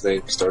of them as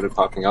they started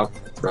popping up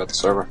throughout the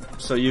server.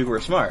 So you were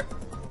smart.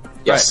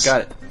 Yes. Right,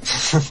 got it.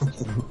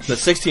 The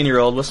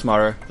 16-year-old was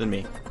smarter than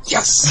me.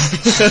 Yes!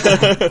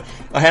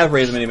 I have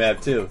Ray's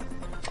minimap too.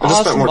 I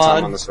just spent more time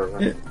mod. on the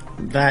server.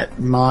 That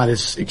mod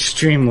is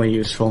extremely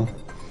useful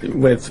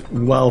with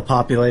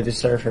well-populated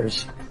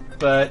servers.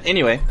 But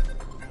anyway,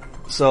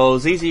 so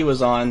ZZ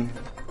was on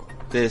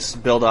this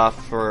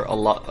build-off for a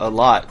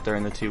lot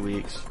during the 2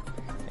 weeks.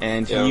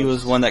 And he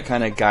was one that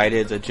kind of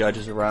guided the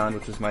judges around,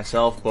 which was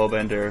myself,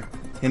 Bowbender,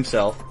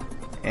 himself,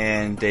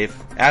 and Dave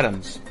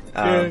Adams.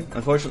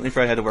 Unfortunately,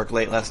 Fred had to work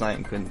late last night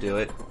and couldn't do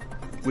it.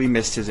 We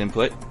missed his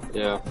input.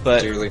 Yeah,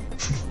 but dearly.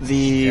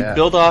 The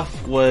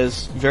build-off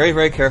was very,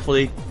 very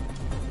carefully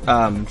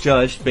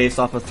judged based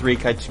off of 3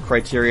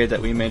 criteria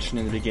that we mentioned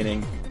in the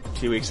beginning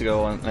 2 weeks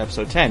ago on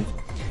episode 10.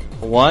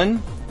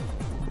 One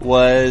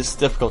was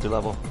difficulty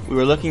level. We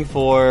were looking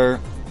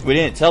for... We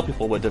didn't tell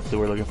people what difficulty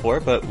we were looking for,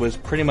 but was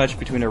pretty much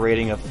between a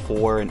rating of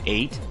 4 and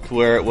 8, to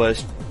where it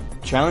was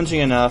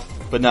challenging enough,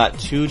 but not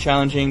too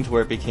challenging to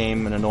where it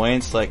became an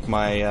annoyance, like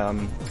my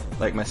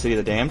City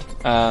of the Damned,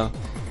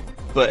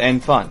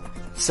 and fun.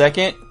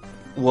 Second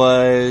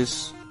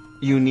was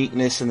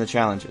uniqueness in the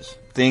challenges,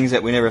 things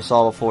that we never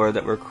saw before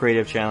that were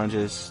creative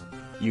challenges,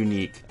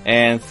 unique.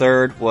 And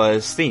third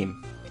was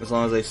theme. As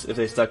long as if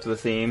they stuck to the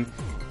theme,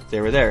 they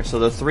were there. So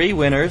the 3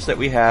 winners that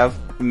we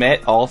have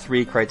met all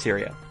 3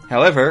 criteria.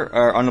 However,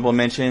 our honorable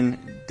mention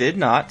did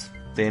not.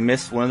 They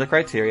missed one of the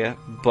criteria,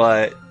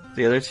 but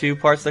the other 2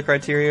 parts of the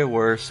criteria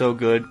were so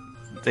good,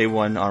 they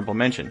won honorable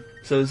mention.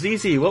 So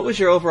ZZ, what was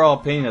your overall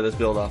opinion of this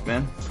build-off,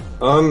 man?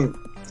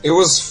 It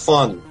was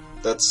fun.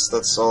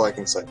 That's all I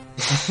can say.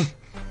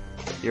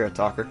 You're a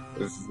talker.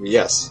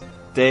 Yes.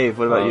 Dave,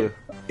 what about you?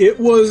 It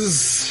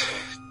was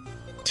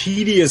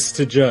tedious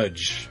to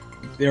judge.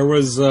 There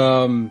was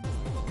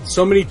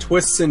so many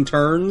twists and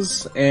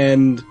turns,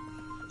 and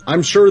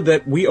I'm sure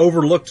that we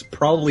overlooked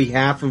probably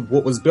half of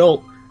what was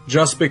built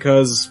just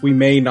because we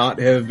may not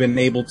have been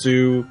able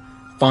to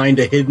find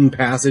a hidden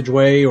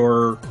passageway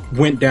or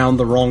went down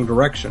the wrong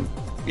direction.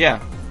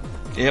 Yeah,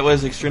 it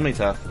was extremely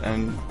tough,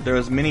 and there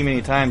was many,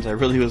 many times I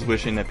really was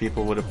wishing that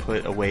people would have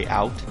put a way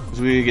out,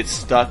 because we would get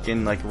stuck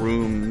in like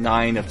room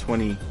 9 of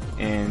 20,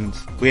 and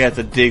we had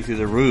to dig through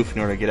the roof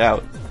in order to get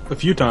out. A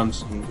few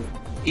times.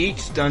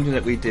 Each dungeon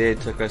that we did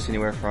took us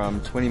anywhere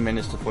from 20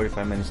 minutes to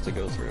 45 minutes to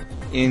go through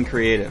in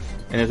creative.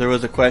 And if there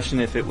was a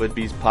question if it would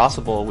be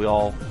possible, we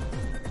all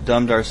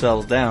dumbed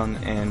ourselves down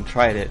and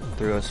tried it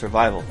through a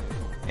survival.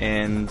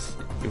 And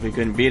if we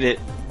couldn't beat it,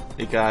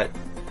 it got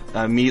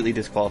immediately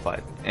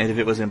disqualified. And if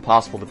it was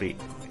impossible to beat.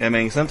 I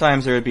mean,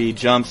 sometimes there would be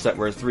jumps that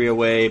were 3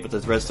 away, but the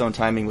redstone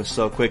timing was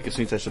so quick, as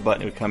soon as you touched the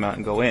button, it would come out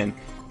and go in.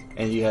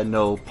 And you had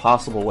no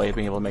possible way of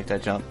being able to make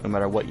that jump, no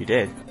matter what you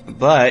did.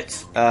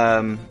 But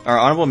our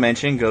honorable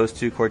mention goes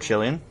to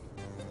Corchillian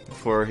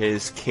for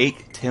his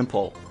Cake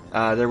Temple.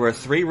 There were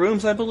 3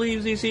 rooms, I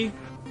believe, ZZ,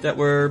 that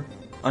were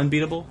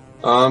unbeatable.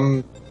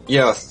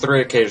 Yeah,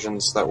 3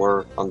 occasions that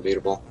were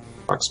unbeatable,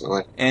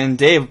 approximately. And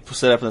Dave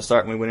said up in the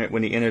start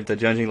when he entered the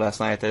judging last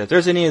night that if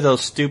there's any of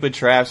those stupid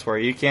traps where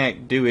you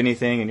can't do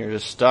anything and you're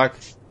just stuck,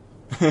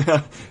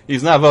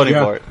 he's not voting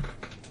for it.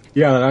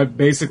 Yeah,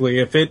 basically,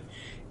 if it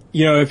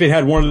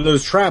had one of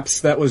those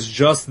traps that was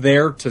just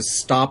there to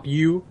stop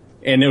you,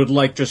 and it would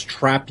like just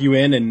trap you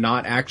in and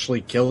not actually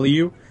kill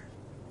you,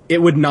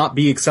 it would not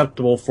be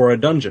acceptable for a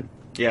dungeon.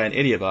 Yeah, an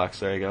idiot box.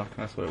 There you go.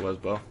 That's what it was,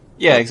 Bo.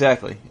 Yeah,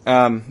 exactly.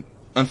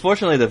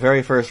 Unfortunately, the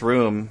very first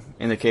room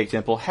in the Cake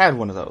Temple had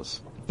one of those.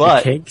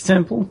 But the Cake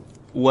Temple?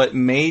 What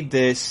made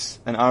this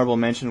an honorable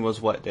mention was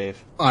what,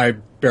 Dave? I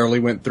barely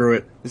went through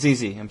it.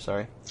 ZZ, I'm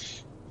sorry.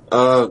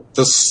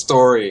 The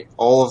story,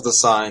 all of the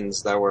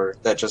signs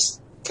that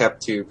just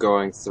kept you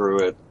going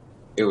through it.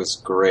 It was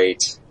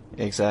great.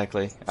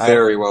 Exactly.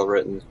 Very well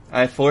written.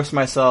 I forced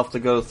myself to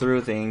go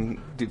through the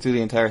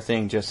entire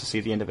thing just to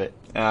see the end of it.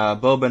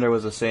 Bowbender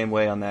was the same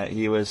way on that.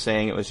 He was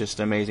saying it was just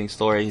an amazing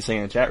story. He's saying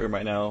in the chat room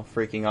right now,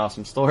 freaking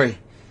awesome story.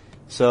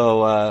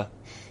 So,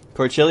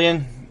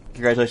 Corchillian,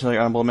 congratulations on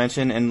your honorable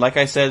mention. And like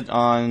I said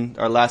on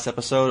our last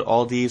episode,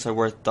 all these are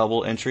worth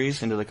double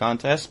entries into the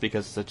contest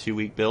because it's a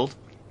 2-week build.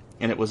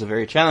 And it was a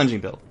very challenging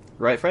build.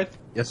 Right, Fred?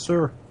 Yes,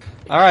 sir.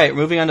 All right,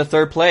 moving on to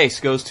third place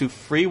goes to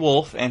Free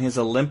Wolf and his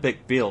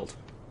Olympic build.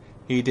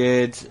 He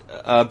did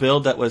a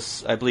build that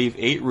was, I believe,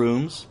 8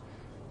 rooms,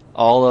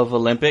 all of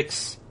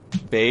Olympics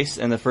based,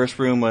 and the first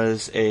room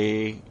was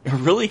a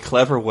really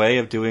clever way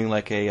of doing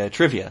like a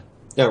trivia.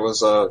 Yeah, it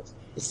was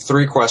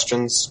 3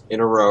 questions in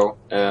a row,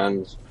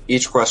 and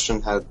each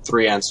question had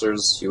 3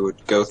 answers. You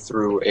would go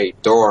through a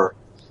door,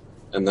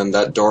 and then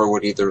that door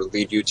would either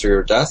lead you to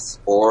your death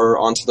or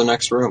onto the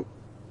next room,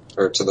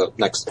 or to the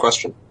next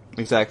question.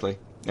 Exactly.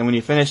 And when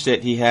you finished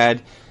it, he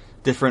had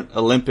different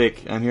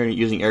Olympic, I'm here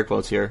using air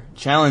quotes here,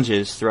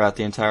 challenges throughout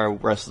the entire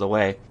rest of the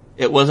way.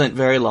 It wasn't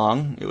very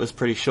long. It was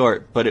pretty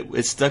short, but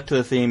it stuck to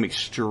the theme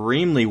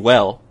extremely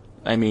well.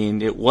 I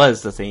mean, it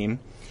was the theme.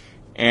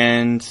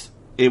 And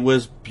it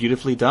was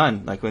beautifully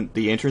done. Like, when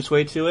the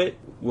entranceway to it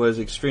was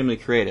extremely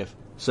creative.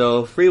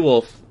 So, Free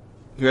Wolf,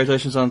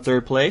 congratulations on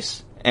third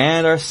place.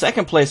 And our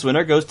second place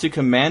winner goes to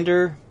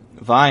Commander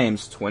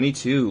Vimes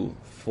 22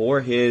 for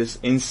his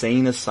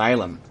Insane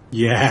Asylum.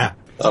 Yeah.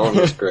 That one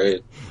was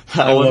great.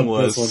 That one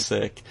love this was one.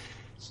 sick.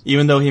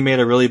 Even though he made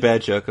a really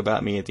bad joke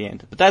about me at the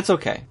end. But that's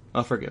okay.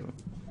 I'll forgive him.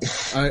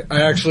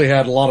 I actually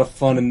had a lot of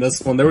fun in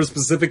this one. There was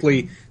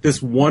specifically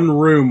this one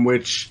room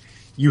which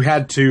you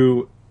had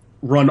to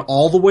run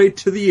all the way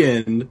to the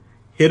end,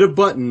 hit a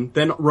button,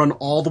 then run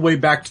all the way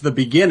back to the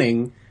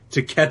beginning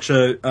to catch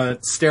a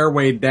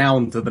stairway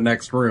down to the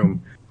next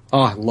room.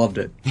 Oh, I loved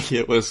it.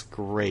 It was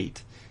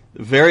great.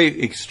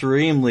 Very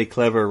extremely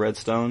clever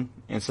redstone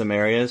in some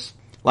areas.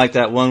 Like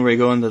that one where you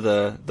go into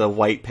the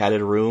white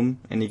padded room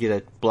and you get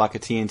a block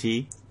of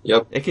TNT.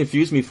 Yep. It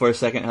confused me for a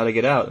second how to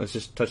get out. It was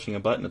just touching a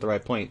button at the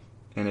right point.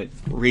 And it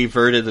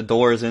reverted the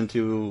doors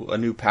into a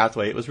new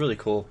pathway. It was really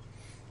cool.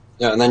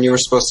 Yeah, and then you were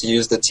supposed to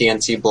use the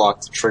TNT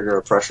block to trigger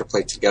a pressure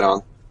plate to get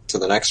on to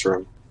the next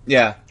room.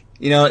 Yeah.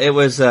 You know, it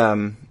was,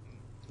 the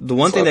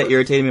one thing that Clever.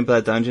 irritated me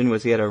about that dungeon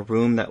was he had a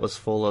room that was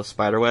full of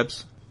spider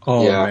webs.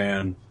 Oh, Yeah.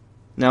 man.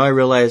 Now I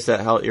realize that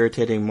how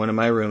irritating one of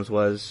my rooms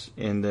was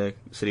in the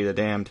City of the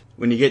Damned.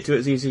 When you get to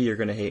it, ZZ, you're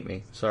gonna hate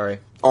me. Sorry.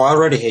 Oh, I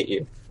already hate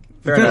you.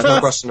 Fair There's no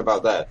enough. question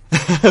about that.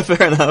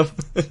 Fair enough.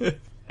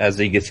 As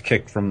he gets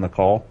kicked from the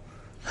call.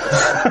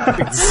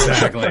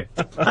 Exactly.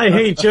 I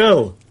hate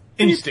Joe.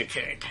 Insta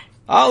kick.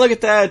 Oh, look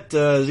at that.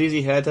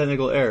 ZZ had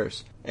technical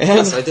errors. And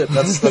Yes, I did.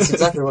 That's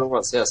exactly what it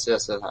was. Yes.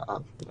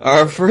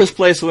 our first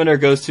place winner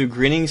goes to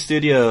Grinning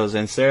Studios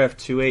and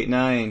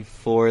Seraph289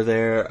 for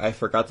their, I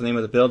forgot the name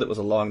of the build, it was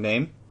a long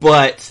name,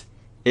 but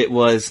it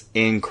was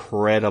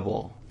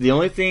incredible. The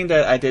only thing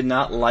that I did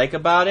not like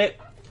about it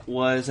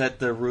was that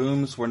the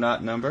rooms were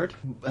not numbered.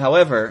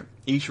 However,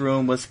 each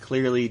room was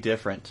clearly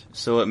different,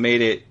 so it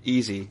made it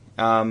easy.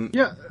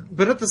 Yeah,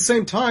 but at the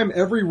same time,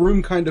 every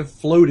room kind of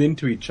flowed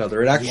into each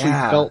other. It actually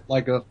Yeah. felt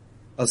like a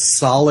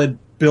solid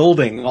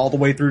building all the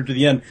way through to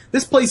the end.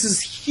 This place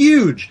is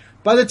huge.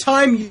 By the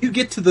time you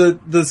get to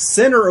the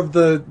center of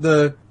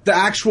the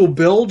actual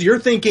build, you're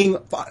thinking,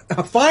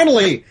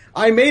 finally,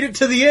 I made it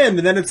to the end.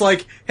 And then it's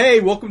like, hey,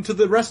 welcome to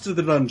the rest of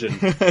the dungeon.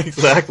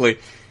 Exactly.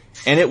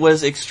 And it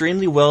was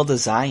extremely well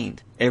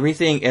designed.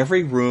 Everything,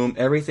 every room,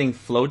 everything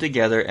flowed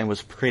together and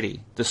was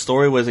pretty. The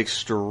story was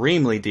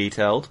extremely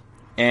detailed,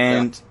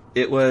 and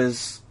it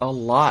was a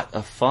lot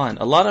of fun.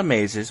 A lot of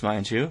mazes,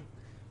 mind you.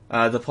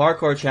 The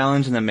parkour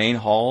challenge in the main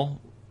hall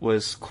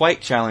was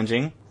quite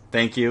challenging,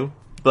 thank you,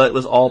 but it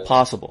was all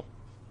possible.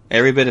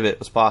 Every bit of it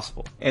was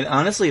possible. And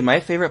honestly, my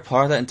favorite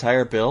part of that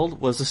entire build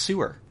was the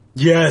sewer.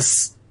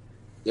 Yes.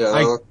 Yeah,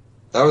 I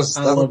that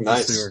love looked the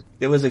nice. sewer.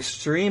 It was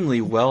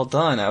extremely well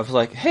done. I was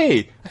like,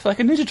 hey, I feel like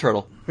a Ninja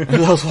Turtle as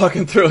I was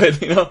walking through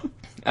it, you know?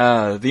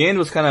 The end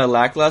was kind of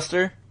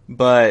lackluster,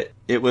 but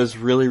it was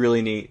really,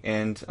 really neat.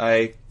 And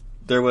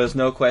there was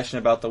no question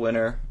about the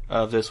winner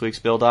of this week's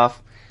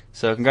build-off.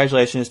 So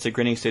congratulations to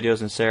Grinning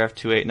Studios and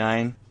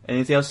Seraph289.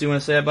 Anything else you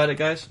want to say about it,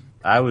 guys?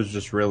 I was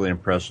just really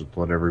impressed with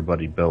what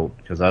everybody built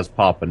because I was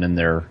popping in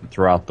there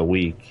throughout the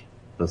week,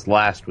 this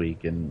last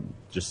week, and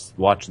just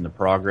watching the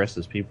progress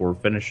as people were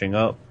finishing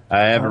up. I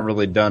haven't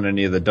really done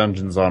any of the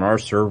dungeons on our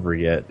server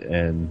yet,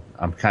 and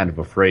I'm kind of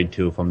afraid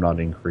to if I'm not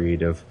in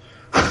creative.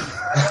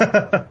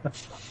 But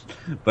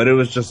it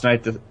was just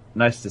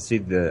nice to see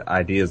the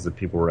ideas that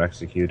people were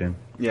executing.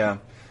 Yeah.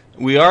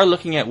 We are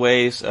looking at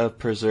ways of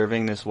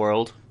preserving this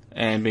world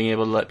and being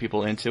able to let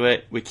people into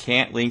it. We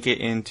can't link it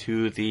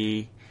into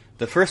the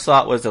first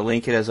thought was to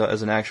link it as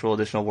an actual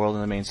additional world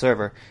in the main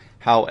server.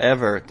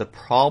 However, the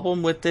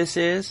problem with this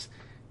is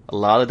a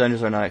lot of the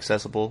dungeons are not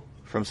accessible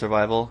from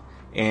survival,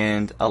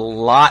 and a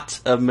lot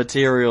of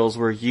materials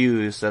were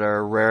used that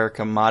are rare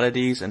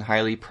commodities and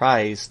highly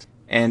prized,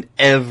 and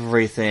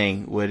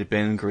everything would have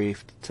been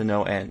griefed to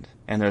no end.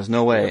 And there's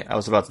no way I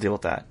was about to deal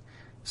with that.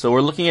 So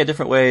we're looking at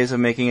different ways of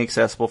making it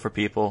accessible for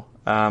people.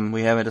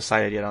 We haven't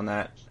decided yet on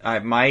that. I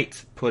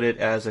might put it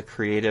as a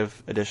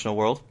creative additional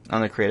world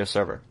on the creative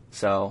server.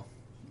 So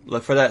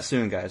look for that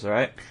soon, guys,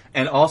 alright?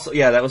 And also,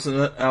 yeah, that was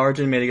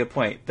Origin made a good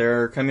point.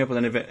 They're coming up with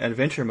an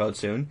adventure mode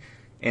soon.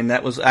 And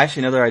that was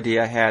actually another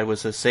idea I had,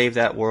 was to save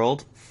that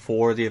world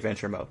for the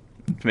adventure mode.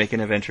 To make an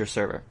adventure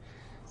server.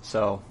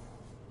 So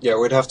Yeah,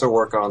 we'd have to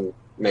work on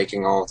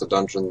making all of the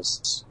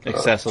dungeons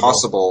Accessible.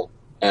 possible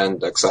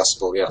and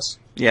accessible. Yes.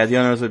 Yeah, the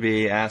owners would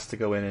be asked to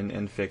go in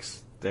and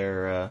fix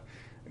their... a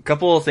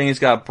couple of things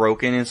got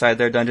broken inside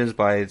their dungeons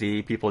by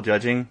the people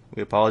judging.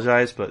 We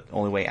apologize, but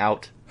only way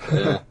out.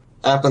 Yeah.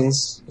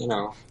 Happens, you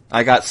know.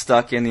 I got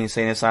stuck in the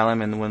insane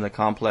asylum in one of the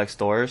complex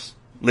doors.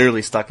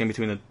 Literally stuck in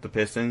between the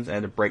pistons. I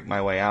had to break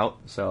my way out.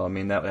 So, I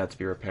mean, that would have to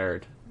be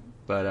repaired.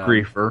 But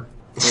Griefer.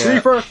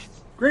 yeah,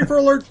 Griefer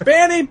alert,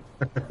 ban him!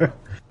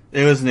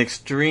 it was an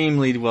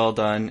extremely well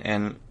done,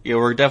 and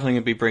we're definitely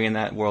going to be bringing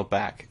that world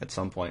back at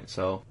some point.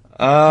 So,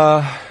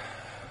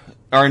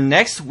 our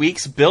next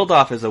week's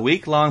build-off is a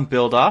week-long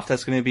build-off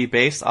that's going to be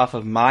based off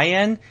of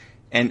Mayan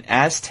and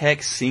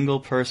Aztec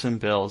single-person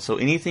builds. So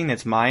anything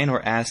that's Mayan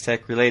or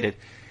Aztec related.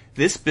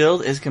 This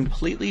build is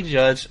completely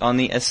judged on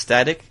the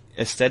aesthetic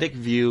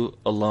view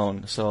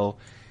alone. So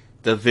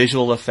the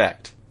visual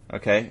effect,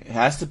 okay? It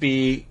has to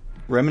be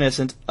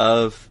reminiscent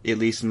of at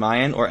least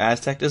Mayan or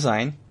Aztec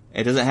design.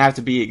 It doesn't have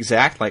to be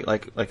exact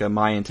like a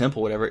Mayan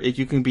temple, whatever.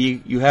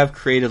 You have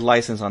created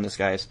license on this,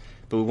 guys.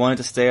 But we want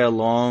it to stay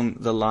along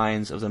the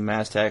lines of the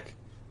Maztec.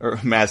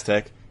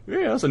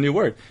 Yeah, that's a new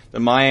word. The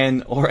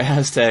Mayan or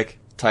Aztec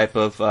type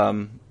of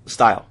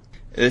style.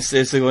 This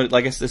is going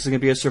to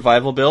be a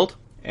survival build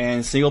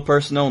and single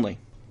person only.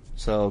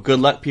 So good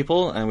luck,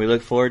 people, and we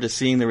look forward to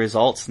seeing the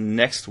results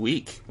next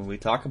week when we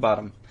talk about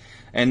them.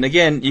 And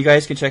again, you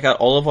guys can check out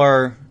all of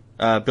our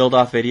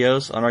build-off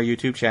videos on our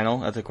YouTube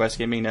channel at the Quest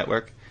Gaming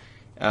Network.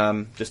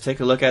 Just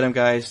take a look at them,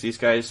 guys. These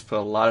guys put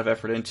a lot of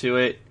effort into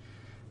it.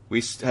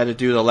 We had to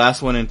do the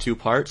last one in 2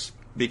 parts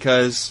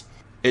because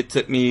it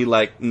took me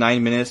like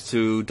 9 minutes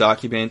to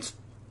document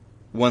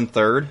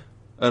 1/3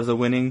 of the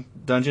winning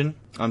dungeon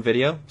on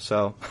video,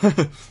 so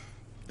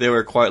they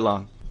were quite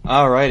long.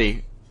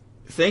 Alrighty.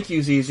 Thank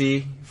you,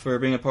 ZZ, for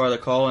being a part of the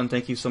call, and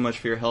thank you so much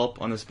for your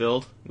help on this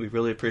build. We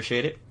really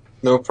appreciate it.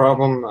 No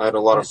problem. I had a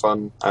lot of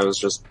fun. I was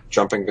just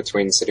jumping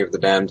between City of the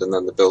Damned and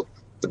then the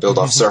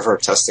build-off server,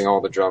 testing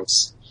all the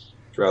jumps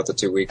throughout the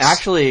 2 weeks.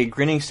 Actually,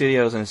 Grinning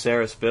Studios and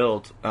Sarah's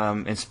build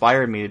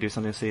inspired me to do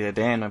something to City of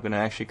the Damned. I'm going to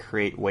actually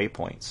create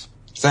waypoints.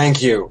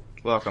 Thank you.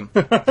 Welcome.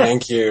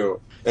 Thank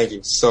you. Thank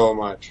you so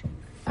much.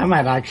 I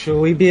might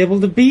actually be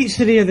able to beat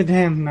City of the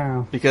Damned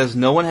now. Because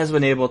no one has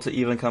been able to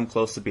even come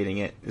close to beating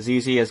it.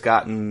 ZZ has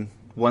gotten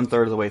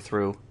 1/3 of the way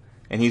through,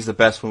 and he's the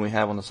best one we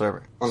have on the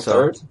server.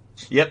 1/3?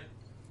 Yep.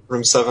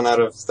 Room 7 out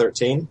of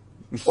 13?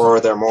 Or are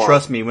there more?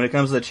 Trust me, when it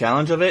comes to the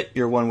challenge of it,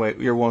 you're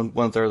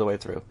 1/3 of the way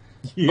through.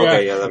 Yeah,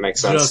 Okay, yeah, that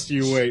makes sense. Just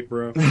you wait,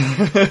 bro.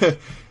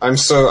 I'm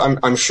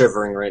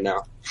shivering right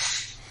now.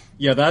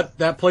 Yeah,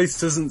 that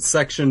place isn't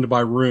sectioned by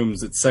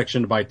rooms, it's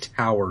sectioned by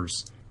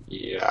towers.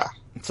 Yeah.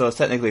 So it's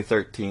technically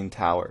 13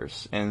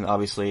 towers, and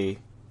obviously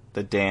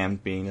the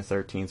Damned being the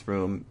 13th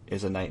room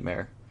is a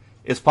nightmare.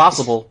 It's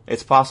possible, but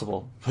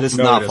it's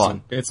No, not it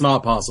fun. isn't. It's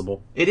not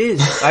possible. It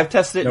is. I've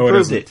tested it No, and it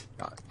proved isn't.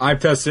 it. I've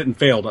tested it and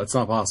failed. It's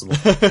not possible.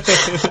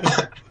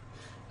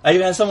 I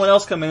even had someone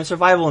else come in and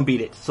survival and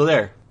beat it. So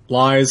there.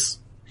 Lies.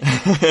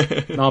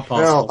 Not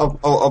possible.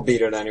 Well, I'll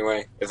beat it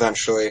anyway,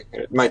 eventually.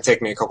 It might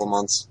take me a couple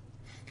months.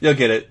 You'll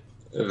get it.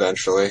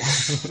 Eventually.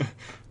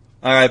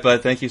 Alright,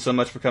 bud. Thank you so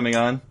much for coming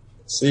on.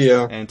 See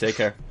ya. And take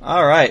care.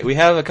 Alright, we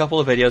have a couple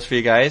of videos for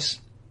you guys.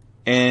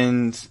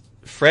 And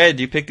Fred,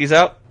 you picked these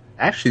out?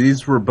 Actually,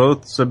 these were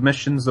both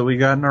submissions that we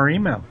got in our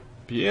email.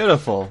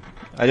 Beautiful.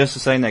 I just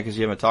was saying that because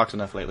you haven't talked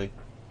enough lately.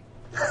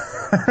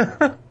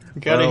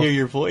 Gotta hear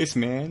your voice,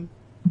 man.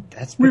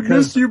 That's We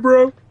because missed you,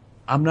 bro.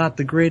 I'm not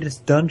the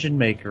greatest dungeon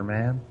maker,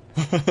 man.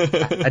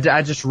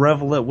 I just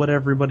revel at what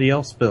everybody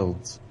else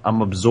builds.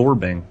 I'm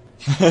absorbing.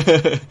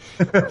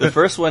 The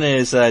first one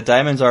is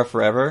Diamonds Are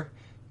Forever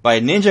by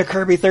Ninja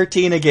Kirby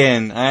 13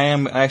 again. I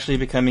am actually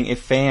becoming a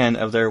fan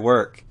of their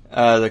work.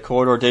 The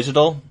Corridor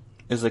Digital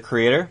is the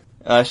creator.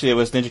 Actually, it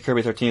was Ninja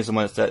Kirby 13 is the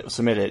one that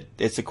submitted it.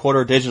 It's the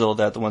Corridor Digital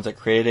that the ones that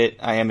created it.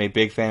 I am a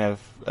big fan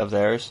of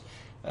theirs.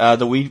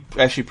 We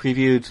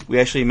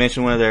actually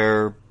mentioned one of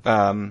their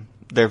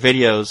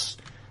videos.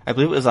 I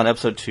believe it was on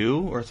episode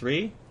 2 or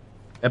 3.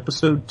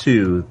 Episode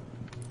 2,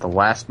 The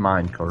Last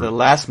Minecart. The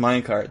Last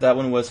Minecart. That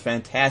one was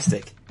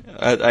fantastic.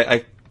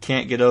 I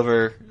can't get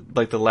over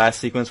like the last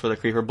sequence where the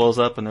creeper blows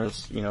up and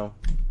there's,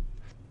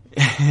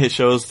 it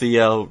shows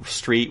the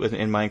street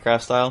in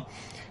Minecraft style.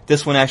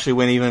 This one actually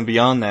went even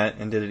beyond that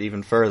and did it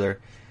even further.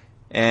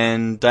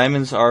 And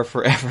Diamonds Are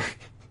Forever.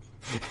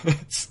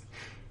 It's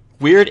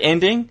weird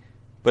ending,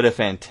 but a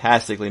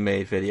fantastically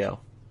made video.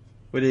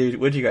 What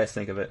did you guys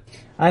think of it?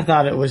 I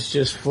thought it was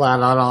just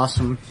flat out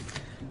awesome.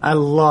 I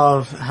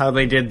love how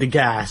they did the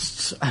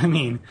ghasts. I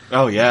mean,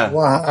 Oh yeah.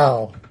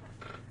 wow.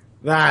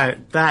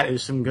 That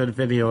is some good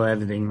video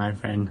editing, my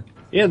friend.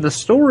 Yeah, the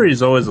story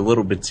is always a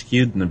little bit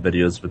skewed in the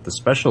videos, but the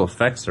special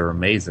effects are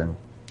amazing.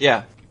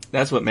 Yeah,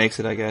 that's what makes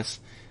it, I guess.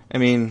 I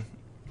mean,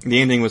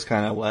 the ending was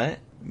kind of what,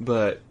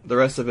 but the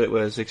rest of it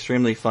was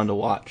extremely fun to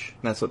watch.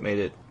 And that's what made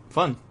it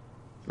fun,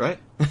 right?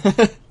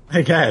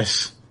 I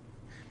guess.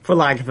 For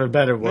lack of a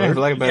better word. Yeah, for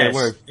lack of a better Yes,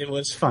 word. It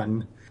was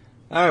fun.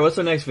 All right, what's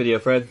our next video,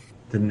 Fred?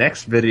 The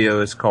next video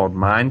is called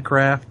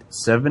Minecraft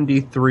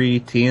 73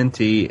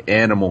 TNT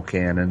Animal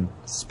Cannon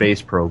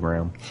Space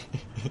Program.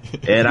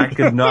 And I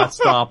could not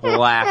stop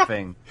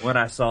laughing when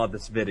I saw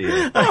this video.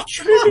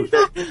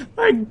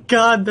 My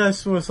God,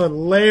 this was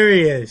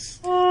hilarious.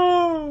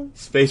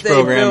 Space They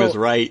program built is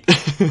right.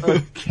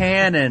 a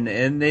cannon,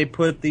 and they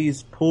put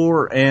these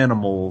poor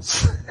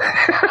animals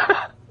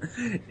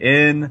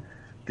in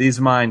these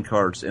mine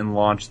carts and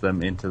launched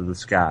them into the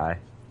sky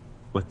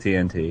with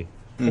TNT.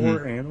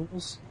 Poor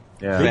animals.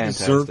 Yeah. They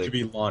Fantastic. deserve to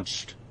be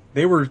launched.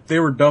 They were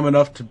dumb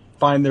enough to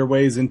find their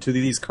ways into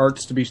these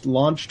carts to be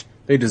launched.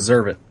 They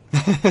deserve it.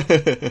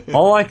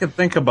 All I could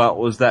think about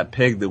was that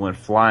pig that went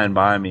flying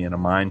by me in a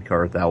mine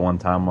cart that one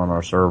time on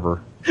our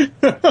server.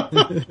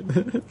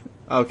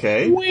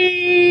 Okay.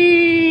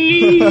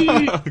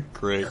 Whee!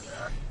 Great.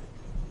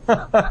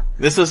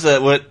 This was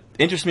what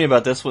interests me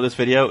about this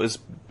video is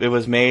it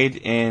was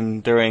made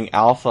during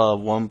Alpha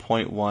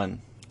 1.1,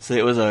 so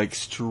it was an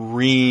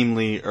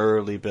extremely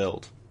early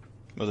build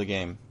of the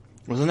game.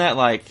 Wasn't that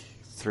like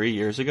 3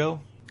 years ago?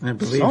 I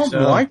believe Something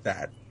so. like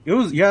that. It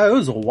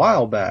was a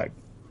while back.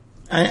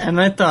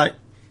 I thought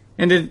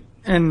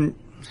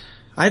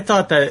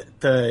that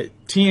the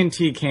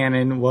TNT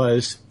cannon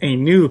was a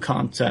new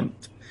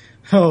concept.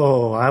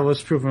 Oh, I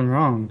was proven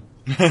wrong.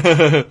 This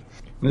has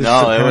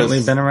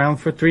apparently been around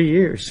for 3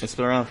 years. It's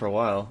been around for a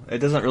while. It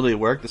doesn't really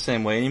work the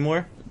same way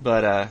anymore,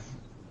 but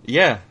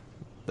yeah,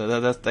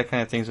 that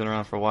kind of thing's been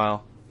around for a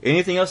while.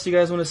 Anything else you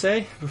guys want to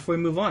say before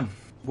we move on?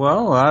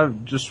 Well, I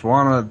just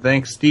want to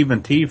thank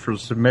Stephen T for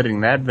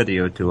submitting that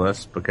video to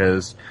us,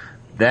 because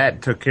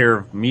that took care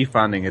of me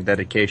finding a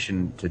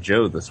dedication to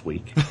Joe this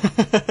week.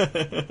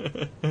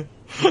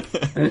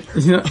 I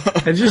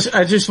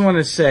just want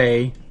to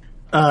say,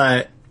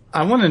 I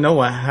want to know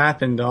what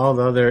happened to all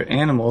the other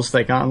animals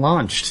that got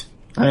launched.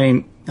 I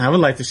mean, I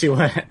would like to see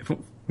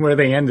where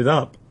they ended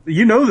up.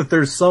 You know that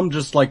there's some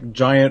just like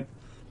giant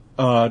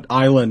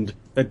island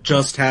that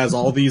just has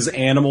all these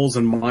animals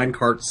and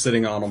minecarts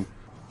sitting on them.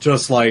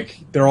 Just like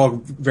they're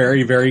all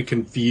very, very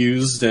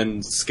confused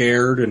and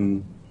scared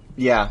and...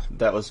 Yeah,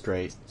 that was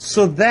great.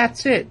 So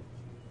that's it.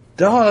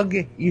 Doug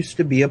used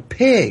to be a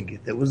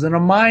pig that was in a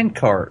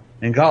minecart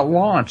and got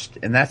launched,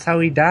 and that's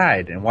how he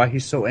died and why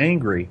he's so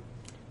angry.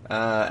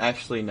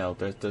 Actually, no.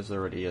 There's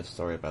already a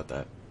story about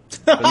that.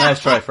 But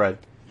nice try, Fred.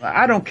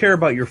 I don't care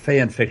about your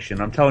fan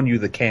fiction. I'm telling you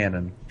the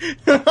canon.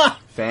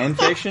 Fan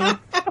fiction?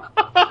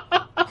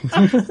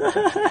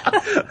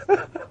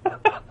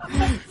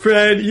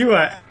 Fred, you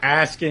are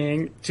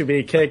asking to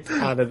be kicked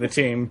out of the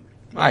team.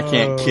 I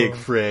can't kick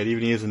Fred.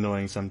 Even he is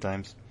annoying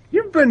sometimes.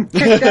 You've been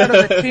kicked out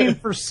of the team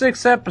for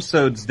 6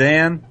 episodes,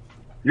 Dan.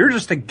 You're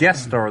just a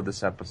guest star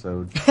this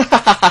episode.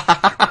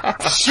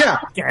 Yeah.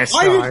 Yes,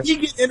 Why sorry. did he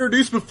get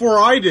introduced before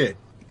I did?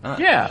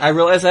 Yeah. I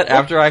realized that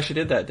after I actually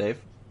did that, Dave.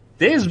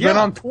 Dave's been Yeah,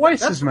 on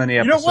twice as many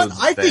You know episodes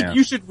what? I as think Dan.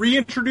 you should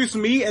reintroduce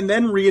me and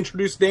then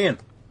reintroduce Dan.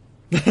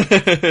 You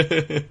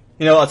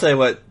know, I'll tell you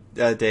what,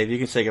 Dave, you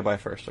can say goodbye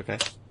first, okay?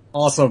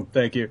 Awesome.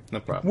 Thank you.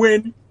 No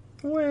problem.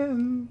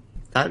 Win.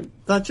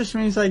 That just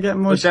means I get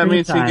more But that screen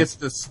means time. he gets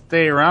to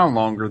stay around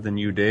longer than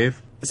you,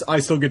 Dave. I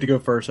still get to go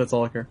first. That's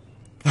all I care.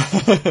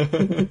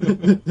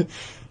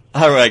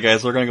 Alright,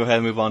 guys, we're gonna go ahead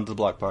and move on to the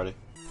block party.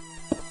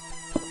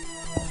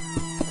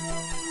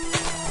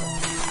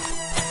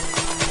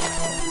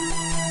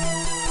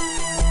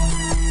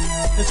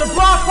 It's a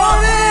block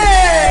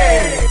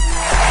party!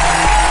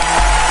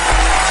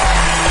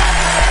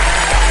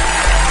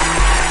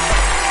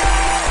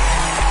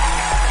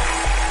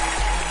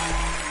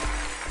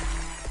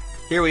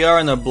 Here we are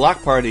in the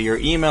block party, your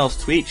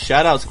emails, tweets,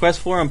 shoutouts, quest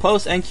forum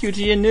posts, and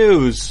QGN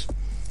news.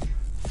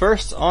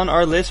 First on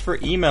our list for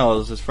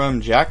emails is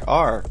from Jack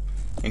R.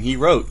 And he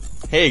wrote,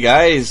 "Hey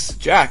guys,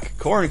 Jack,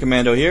 Corn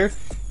Commando here.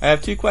 I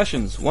have 2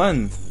 questions.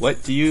 1,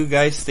 what do you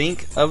guys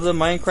think of the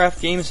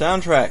Minecraft game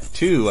soundtrack?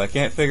 2, I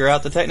can't figure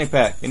out the Technic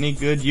Pack. Any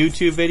good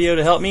YouTube video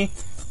to help me?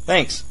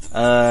 Thanks."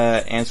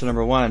 Answer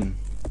number 1.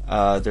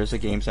 There's a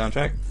game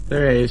soundtrack.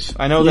 There is.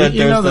 I know that you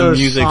there's know the those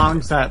music-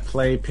 songs that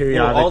play Well,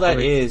 periodically. all that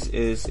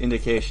is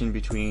indication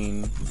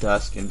between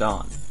dusk and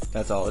dawn.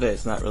 That's all it is.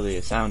 It's not really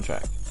a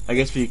soundtrack. I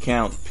guess if you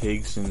count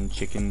pigs and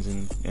chickens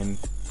and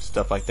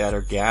stuff like that,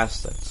 or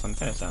gas, that's some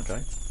kind of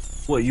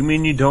soundtrack. What, you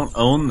mean you don't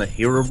own the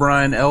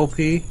Herobrine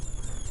LP?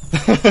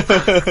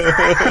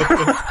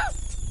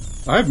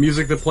 I have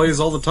music that plays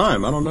all the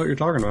time. I don't know what you're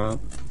talking about.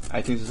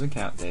 iTunes doesn't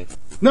count, Dave.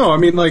 No, I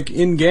mean like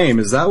in game.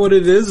 Is that what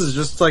it is? Is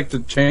just like to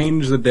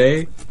change the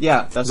day?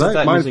 Yeah, that's what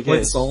that mine music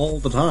plays is. all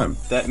the time.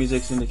 That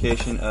music's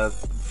indication of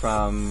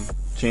from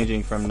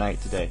changing from night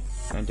to day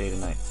and day to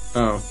night.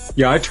 Oh,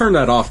 yeah. I turn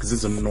that off because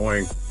it's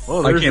annoying.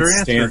 Well, I there's can't your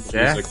answer, stand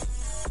Jack. music.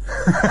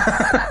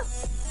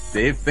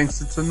 Dave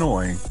thinks it's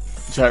annoying.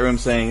 Chat room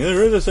saying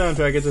there is a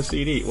soundtrack. It's a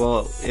CD.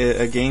 Well,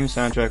 a game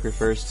soundtrack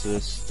refers to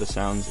the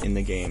sounds in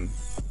the game,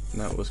 and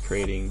that was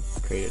created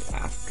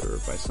after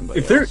by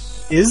somebody If there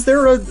else. is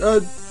there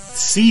a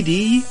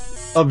CD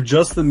of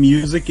just the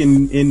music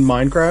in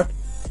Minecraft?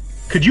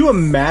 Could you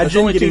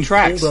imagine only 2 getting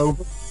tracks. pulled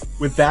over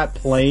with that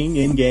playing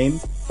in game?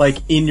 like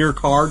in your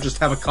car, just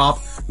have a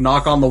cop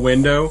knock on the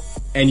window,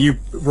 and you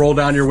roll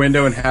down your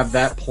window and have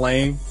that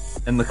playing.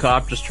 And the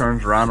cop just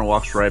turns around and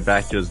walks right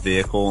back to his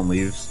vehicle and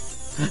leaves.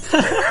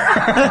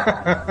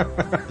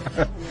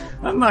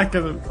 I'm not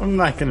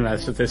gonna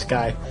mess with this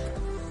guy.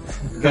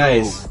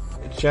 Guys,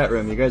 chat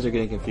room, you guys are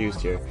getting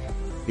confused here.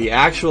 The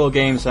actual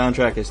game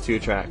soundtrack is 2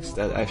 tracks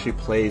that actually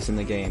plays in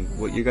the game.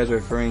 What you guys are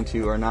referring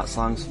to are not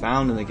songs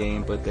found in the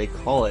game, but they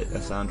call it a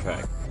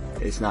soundtrack.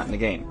 It's not in the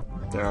game.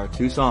 There are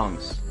 2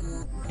 songs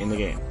in the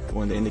game.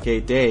 One to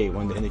indicate day,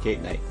 one to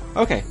indicate night.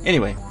 Okay,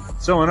 anyway.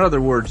 So in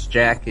other words,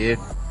 Jack, if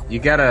you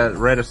gotta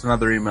write us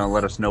another email and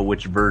let us know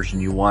which version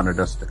you wanted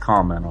us to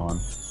comment on.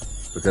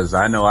 Because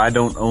I know I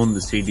don't own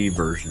the CD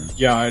version.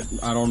 Yeah,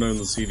 I don't own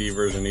the CD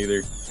version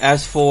either.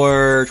 As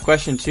for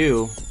question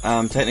 2,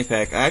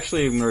 Technic-Pack, I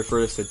actually am going to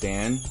refer this to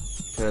Dan,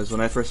 because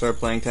when I first started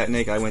playing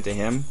Technic, I went to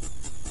him.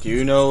 Do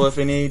you know of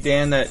any,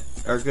 Dan, that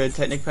are good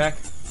Technic-Pack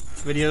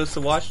videos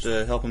to watch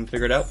to help him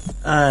figure it out?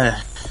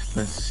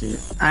 Let's see.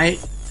 I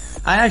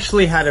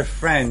actually had a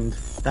friend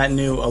that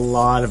knew a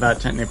lot about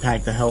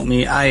Technic-Pack to help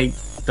me. I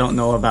don't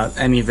know about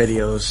any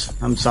videos.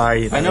 I'm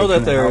sorry. I know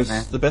that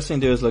the best thing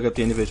to do is look up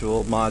the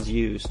individual mods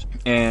used.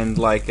 And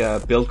like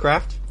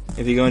Buildcraft,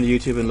 if you go into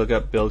YouTube and look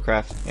up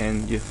Buildcraft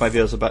and you find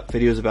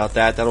videos about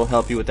that, that'll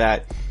help you with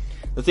that.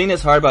 The thing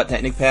that's hard about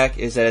Technic-Pack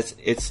is that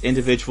it's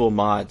individual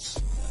mods.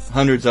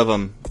 Hundreds of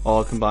them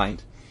all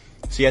combined.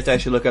 So you have to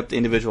actually look up the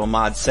individual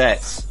mod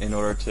sets in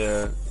order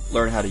to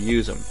learn how to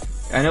use them.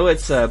 I know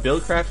it's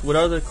Buildcraft. What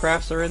other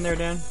crafts are in there,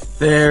 Dan?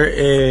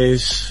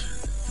 There's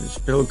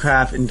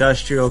Buildcraft,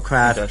 Industrial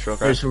Craft.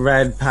 There's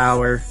Red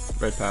Power.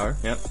 Red Power,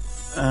 yep.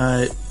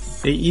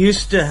 It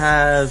used to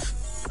have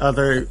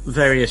other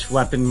various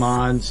weapon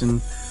mods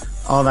and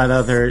all that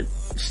other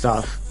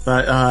stuff,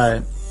 but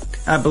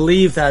I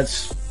believe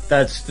that's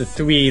the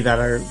 3 that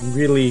are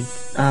really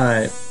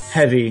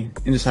heavy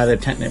inside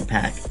of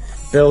Technic-Pack.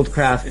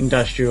 Buildcraft,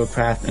 Industrial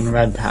Craft, and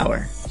Red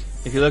Power.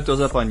 If you look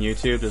those up on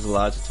YouTube, there's a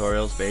lot of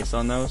tutorials based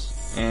on those,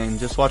 and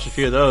just watch a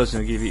few of those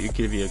and it'll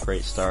give you a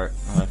great start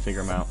on how to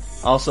figure them out.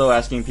 Also,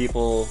 asking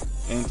people,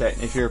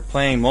 if you're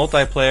playing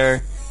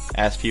multiplayer,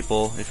 ask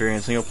people. If you're in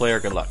single player,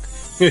 good luck.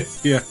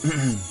 Yeah.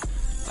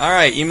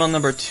 Alright, email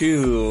number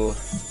 2,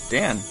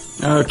 Dan.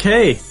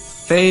 Okay.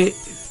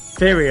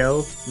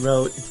 Ferio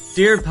wrote,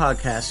 Dear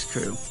Podcast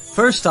Crew,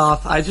 first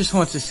off, I just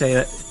want to say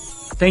that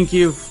thank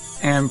you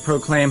and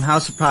proclaim how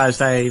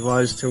surprised I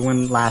was to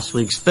win last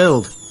week's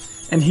build.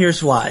 And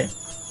here's why.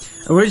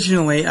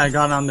 Originally, I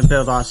got on the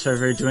Build-Off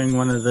server doing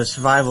one of the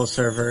survival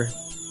server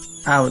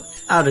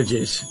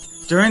outages.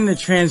 During the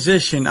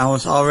transition, I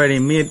was already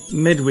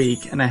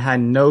midweek and I had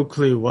no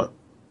clue what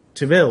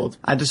to build.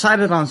 I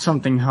decided on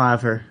something,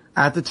 however.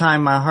 At the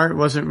time, my heart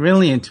wasn't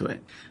really into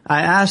it.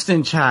 I asked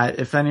in chat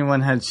if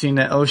anyone had seen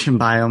the ocean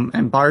biome,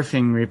 and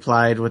Barfing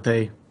replied with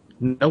a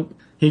nope.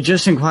 He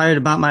just inquired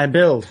about my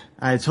build.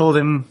 I told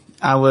him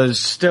I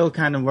was still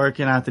kind of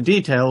working out the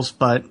details,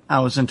 but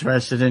I was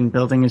interested in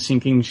building a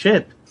sinking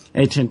ship.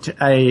 A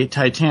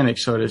Titanic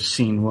sort of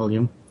scene,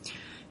 William.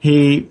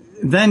 He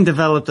then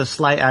developed a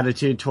slight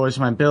attitude towards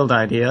my build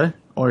idea,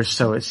 or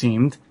so it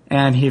seemed,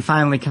 and he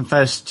finally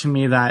confessed to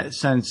me that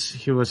since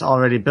he was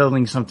already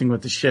building something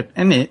with the ship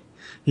in it,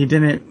 he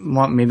didn't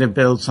want me to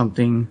build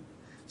something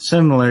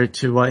similar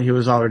to what he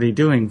was already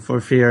doing for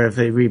fear of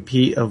a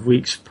repeat of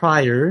weeks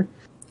prior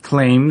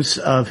claims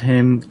of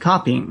him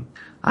copying.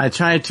 I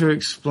tried to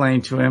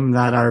explain to him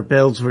that our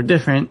builds were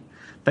different,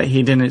 but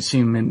he didn't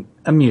seem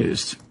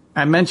amused.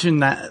 I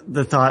mentioned that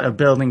the thought of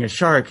building a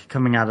shark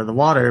coming out of the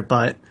water,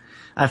 but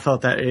I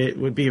felt that it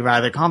would be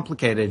rather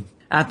complicated.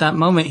 At that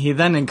moment, he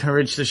then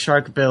encouraged the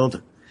shark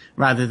build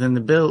rather than the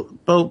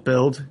boat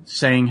build,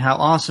 saying how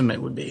awesome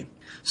it would be.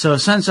 So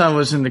since I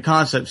was in the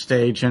concept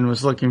stage and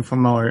was looking for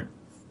more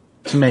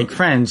to make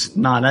friends,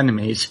 not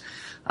enemies,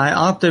 I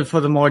opted for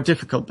the more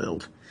difficult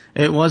build.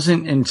 It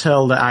wasn't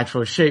until the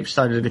actual shape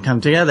started to come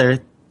together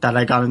that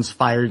I got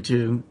inspired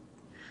to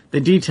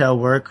the detail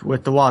work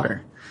with the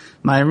water.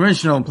 My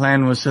original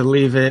plan was to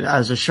leave it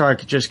as a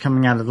shark just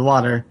coming out of the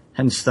water,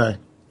 hence the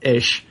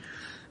ish.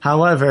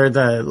 However,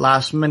 the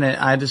last minute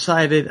I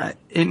decided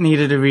it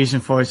needed a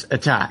reason for its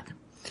attack.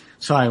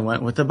 So I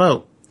went with the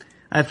boat.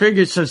 I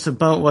figured since the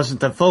boat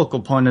wasn't the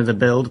focal point of the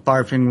build,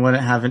 Barfing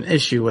wouldn't have an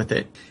issue with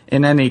it.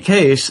 In any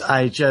case,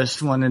 I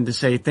just wanted to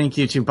say thank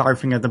you to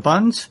Barfing of the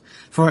Buns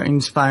for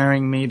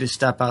inspiring me to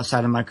step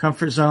outside of my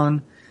comfort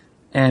zone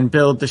and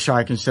build the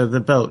shark instead of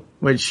the boat,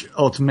 which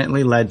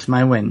ultimately led to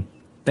my win.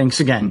 Thanks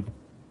again.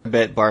 I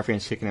bet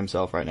Barfing's kicking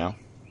himself right now.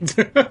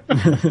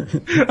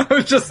 I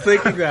was just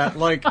thinking that,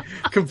 like,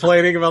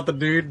 complaining about the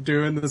dude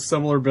doing the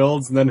similar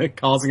builds and then it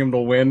causing him to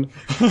win.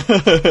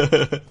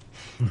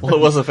 Well,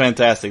 it was a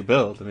fantastic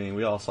build. I mean,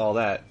 we all saw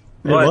that.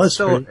 Well, it's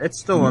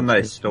still a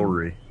nice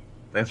story.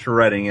 Thanks for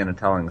writing in and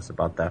telling us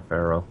about that,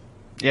 Pharaoh.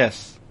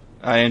 Yes,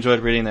 I enjoyed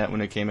reading that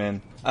when it came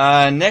in.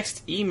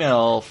 Next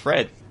email,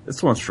 Fred.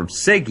 This one's from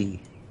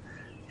Siggy.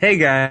 Hey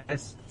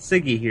guys,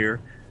 Siggy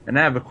here, and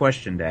I have a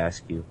question to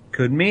ask you.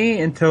 Could me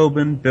and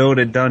Tobin build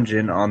a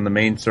dungeon on the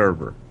main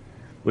server?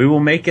 We will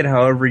make it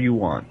however you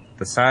want.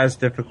 The size,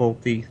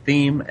 difficulty,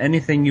 theme,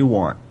 anything you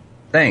want.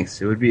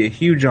 Thanks. It would be a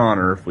huge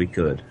honor if we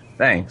could.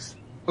 Thanks.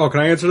 Oh,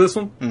 can I answer this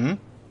one? Mm-hmm.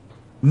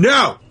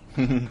 No!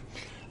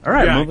 All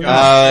right, Yeah, moving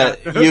on.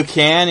 You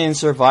can in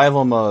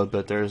survival mode,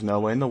 but there's no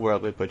way in the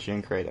world we put you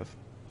in creative.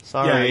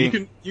 Sorry.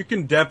 Yeah, you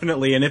can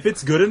definitely, and if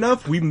it's good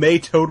enough, we may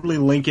totally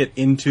link it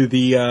into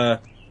the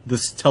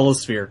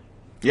telesphere.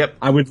 Yep.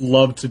 I would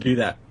love to do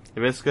that.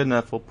 If it's good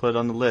enough, we'll put it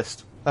on the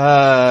list.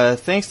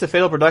 Thanks to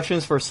Fatal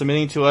Productions for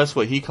submitting to us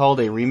what he called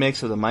a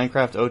remix of the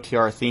Minecraft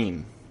OTR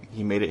theme.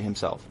 He made it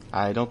himself.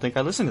 I don't think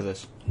I listened to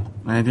this.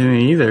 I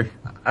didn't either.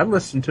 I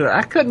listened to it.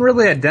 I couldn't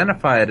really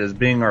identify it as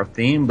being our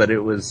theme, but it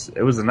was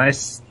a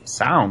nice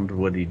sound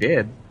what he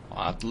did.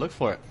 I'll have to look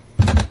for it.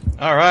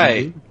 All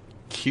right.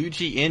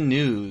 QGN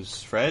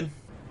News. Fred?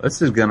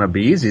 This is gonna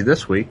be easy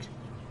this week.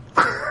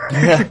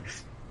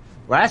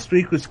 Last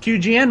week was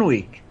QGN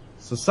week,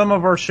 so some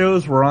of our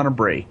shows were on a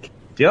break.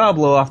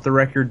 Diablo Off the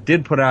Record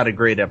did put out a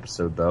great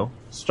episode, though.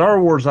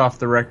 Star Wars Off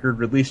the Record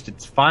released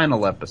its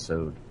final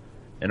episode,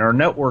 and our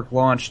network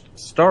launched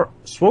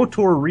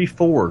SWOTOR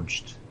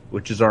Reforged,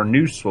 which is our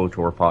new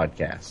SWOTOR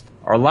podcast.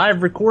 Our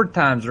live record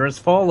times are as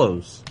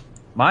follows.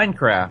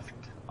 Minecraft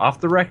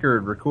Off the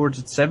Record records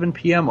at 7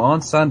 p.m.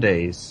 on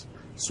Sundays.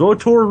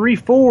 SWOTOR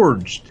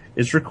Reforged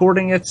is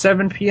recording at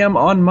 7 p.m.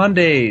 on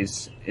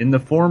Mondays in the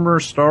former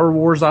Star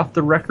Wars Off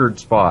the Record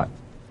spot.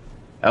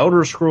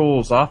 Elder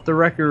Scrolls Off the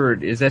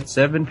Record is at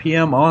 7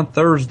 p.m. on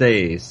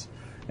Thursdays.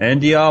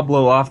 And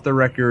Diablo Off the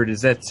Record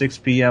is at 6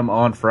 p.m.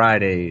 on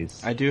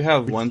Fridays. I do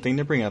have one thing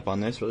to bring up on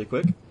this really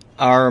quick.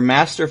 Our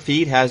master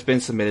feed has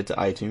been submitted to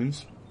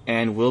iTunes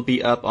and will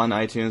be up on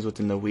iTunes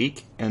within the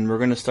week. And we're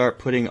going to start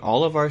putting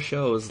all of our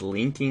shows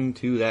linking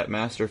to that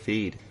master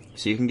feed.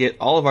 So you can get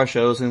all of our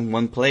shows in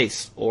one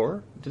place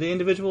or to the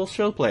individual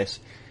show place.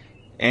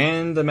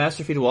 And the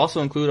master feed will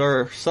also include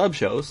our sub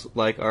shows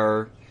like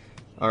our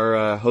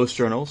host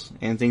journals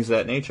and things of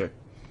that nature.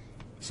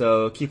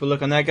 So keep a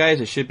look on that,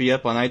 guys. It should be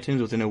up on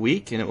iTunes within a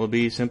week, and it will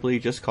be simply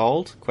just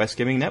called Quest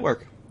Gaming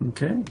Network.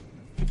 Okay.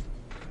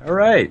 All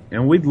right,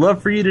 and we'd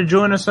love for you to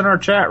join us in our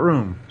chat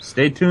room.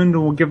 Stay tuned,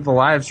 and we'll give the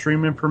live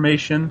stream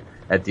information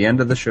at the end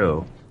of the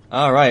show.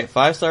 All right,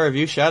 5-star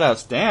review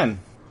shoutouts. Dan.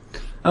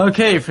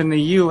 Okay, from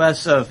the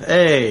US of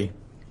A,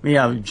 we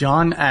have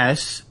John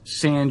S.,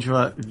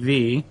 Sandra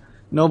V.,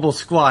 Noble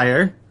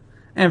Squire,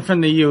 and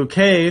from the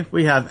UK,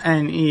 we have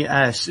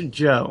NES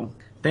Joe.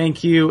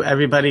 Thank you,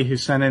 everybody who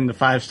sent in the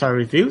 5-star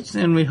reviews,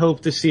 and we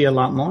hope to see a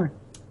lot more.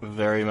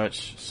 Very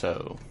much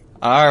so.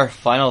 Our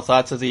final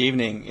thoughts of the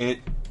evening. It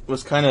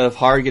was kind of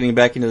hard getting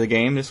back into the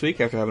game this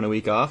week after having a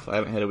week off. I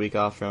haven't had a week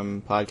off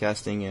from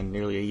podcasting in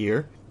nearly a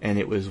year, and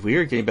it was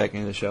weird getting back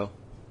into the show.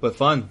 But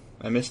fun.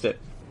 I missed it.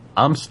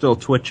 I'm still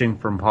twitching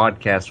from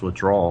podcast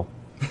withdrawal.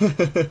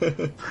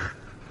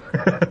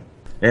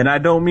 And I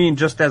don't mean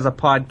just as a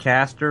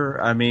podcaster.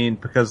 I mean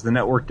because the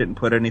network didn't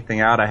put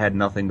anything out, I had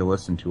nothing to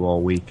listen to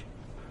all week.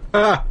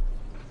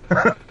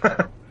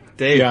 Dave.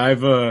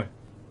 Yeah,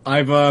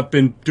 I've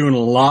been doing a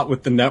lot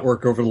with the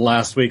network over the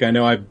last week. I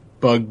know I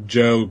bugged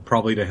Joe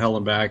probably to hell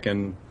and back,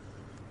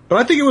 but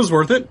I think it was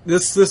worth it.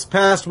 This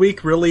past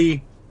week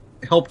really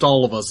helped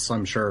all of us,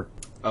 I'm sure.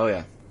 Oh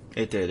yeah,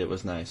 it did. It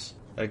was nice.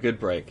 A good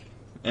break.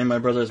 And my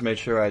brothers made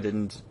sure I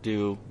didn't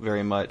do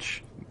very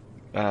much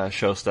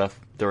show stuff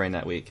during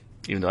that week,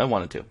 even though I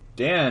wanted to.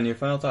 Dan, your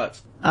final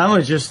thoughts? I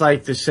would just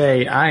like to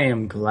say I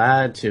am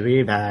glad to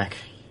be back.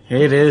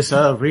 It is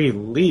a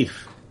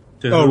relief.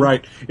 Oh,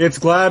 right. It's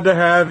glad to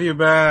have you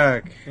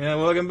back. Yeah,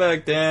 welcome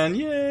back, Dan.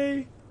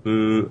 Yay!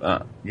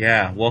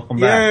 Yeah, welcome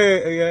back.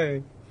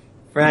 Yay.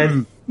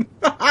 Fred,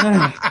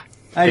 I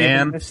Dan?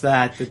 even missed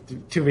that,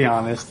 to be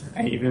honest.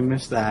 I even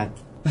missed that.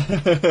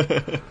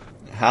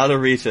 How to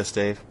reach us,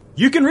 Dave?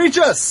 You can reach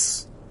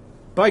us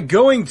by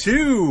going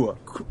to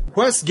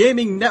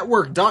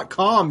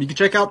QuestGamingNetwork.com. You can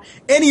check out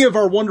any of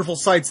our wonderful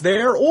sites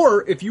there,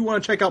 or if you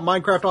want to check out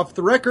Minecraft Off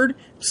the Record,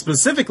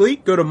 specifically,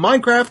 go to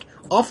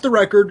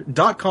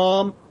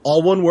MinecraftOffTheRecord.com,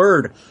 all one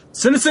word.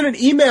 Send us in an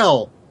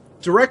email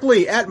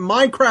directly at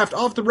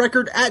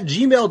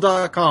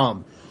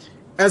MinecraftOffTheRecord@gmail.com.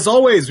 As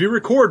always, we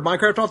record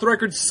Minecraft Off the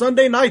Record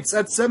Sunday nights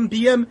at 7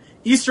 p.m.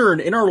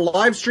 Eastern in our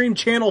live stream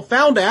channel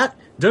found at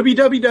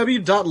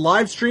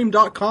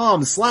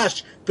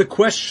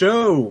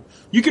www.livestream.com/TheQuestShow.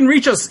 You can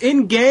reach us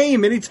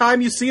in-game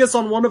anytime you see us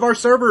on one of our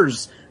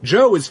servers.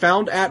 Joe is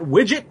found at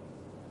Widget.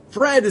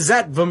 Fred is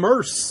at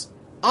Vimmerse.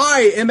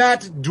 I am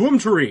at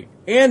Doomtery.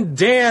 And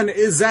Dan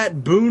is at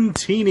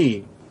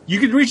Boontini. You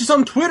can reach us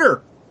on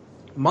Twitter.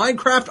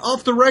 Minecraft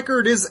Off the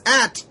Record is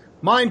at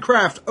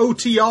Minecraft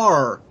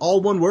OTR,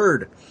 all one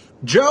word.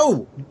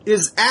 Joe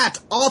is at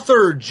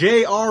author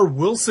J.R.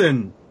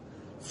 Wilson.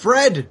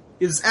 Fred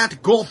is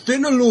at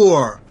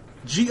Golthinolur,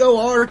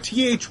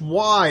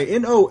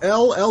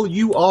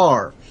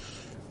 GORTHYNOLLUR.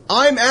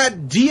 I'm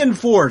at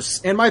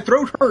DENForce, and my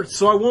throat hurts,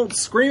 so I won't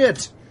scream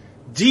it.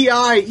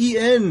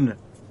 DIENFORCE.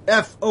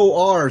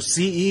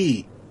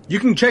 You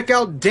can check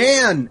out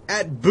Dan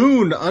at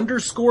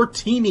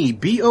Boon_Teeny,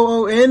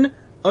 BOON_TINI.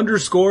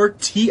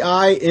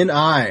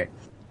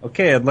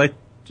 Okay, I'd like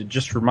to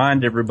just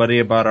remind everybody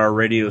about our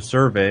radio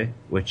survey,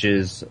 which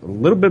is a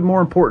little bit more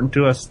important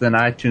to us than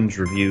iTunes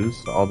reviews,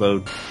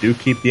 although do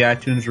keep the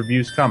iTunes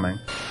reviews coming.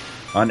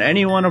 On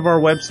any one of our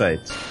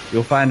websites,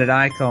 you'll find an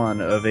icon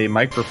of a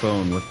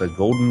microphone with a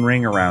golden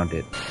ring around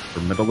it for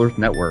Middle-earth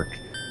Network.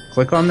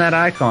 Click on that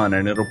icon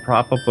and it'll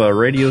prop up a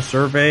radio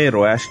survey.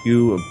 It'll ask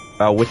you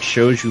about which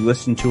shows you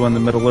listen to on the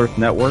Middle-earth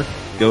Network.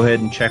 Go ahead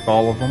and check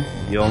all of them.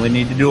 You only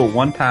need to do it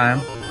one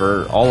time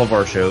for all of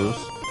our shows.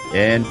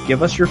 And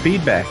give us your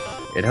feedback.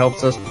 It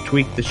helps us to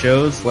tweak the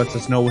shows, lets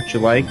us know what you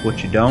like,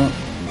 what you don't,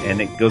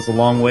 and it goes a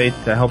long way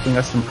to helping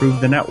us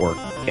improve the network.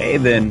 Okay,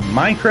 then,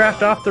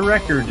 Minecraft Off the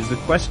Record is a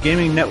Quest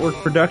Gaming Network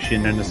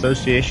production in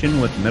association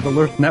with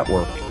Middle-earth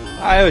Network.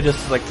 I would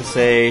just like to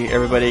say,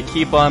 everybody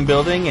keep on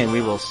building, and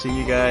we will see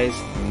you guys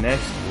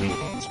next week.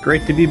 It's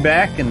great to be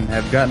back and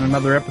have gotten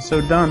another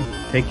episode done.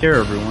 Take care,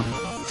 everyone.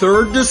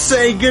 Third to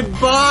say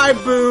goodbye,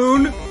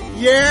 Boone.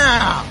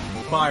 Yeah.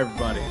 Bye,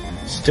 everybody.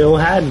 Still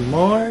had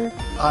more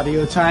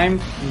audio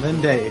time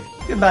than Dave.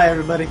 Goodbye,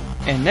 everybody.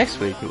 And next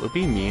week, it will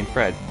be me and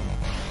Fred.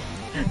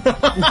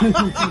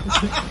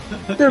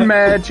 They're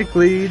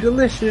magically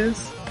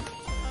delicious.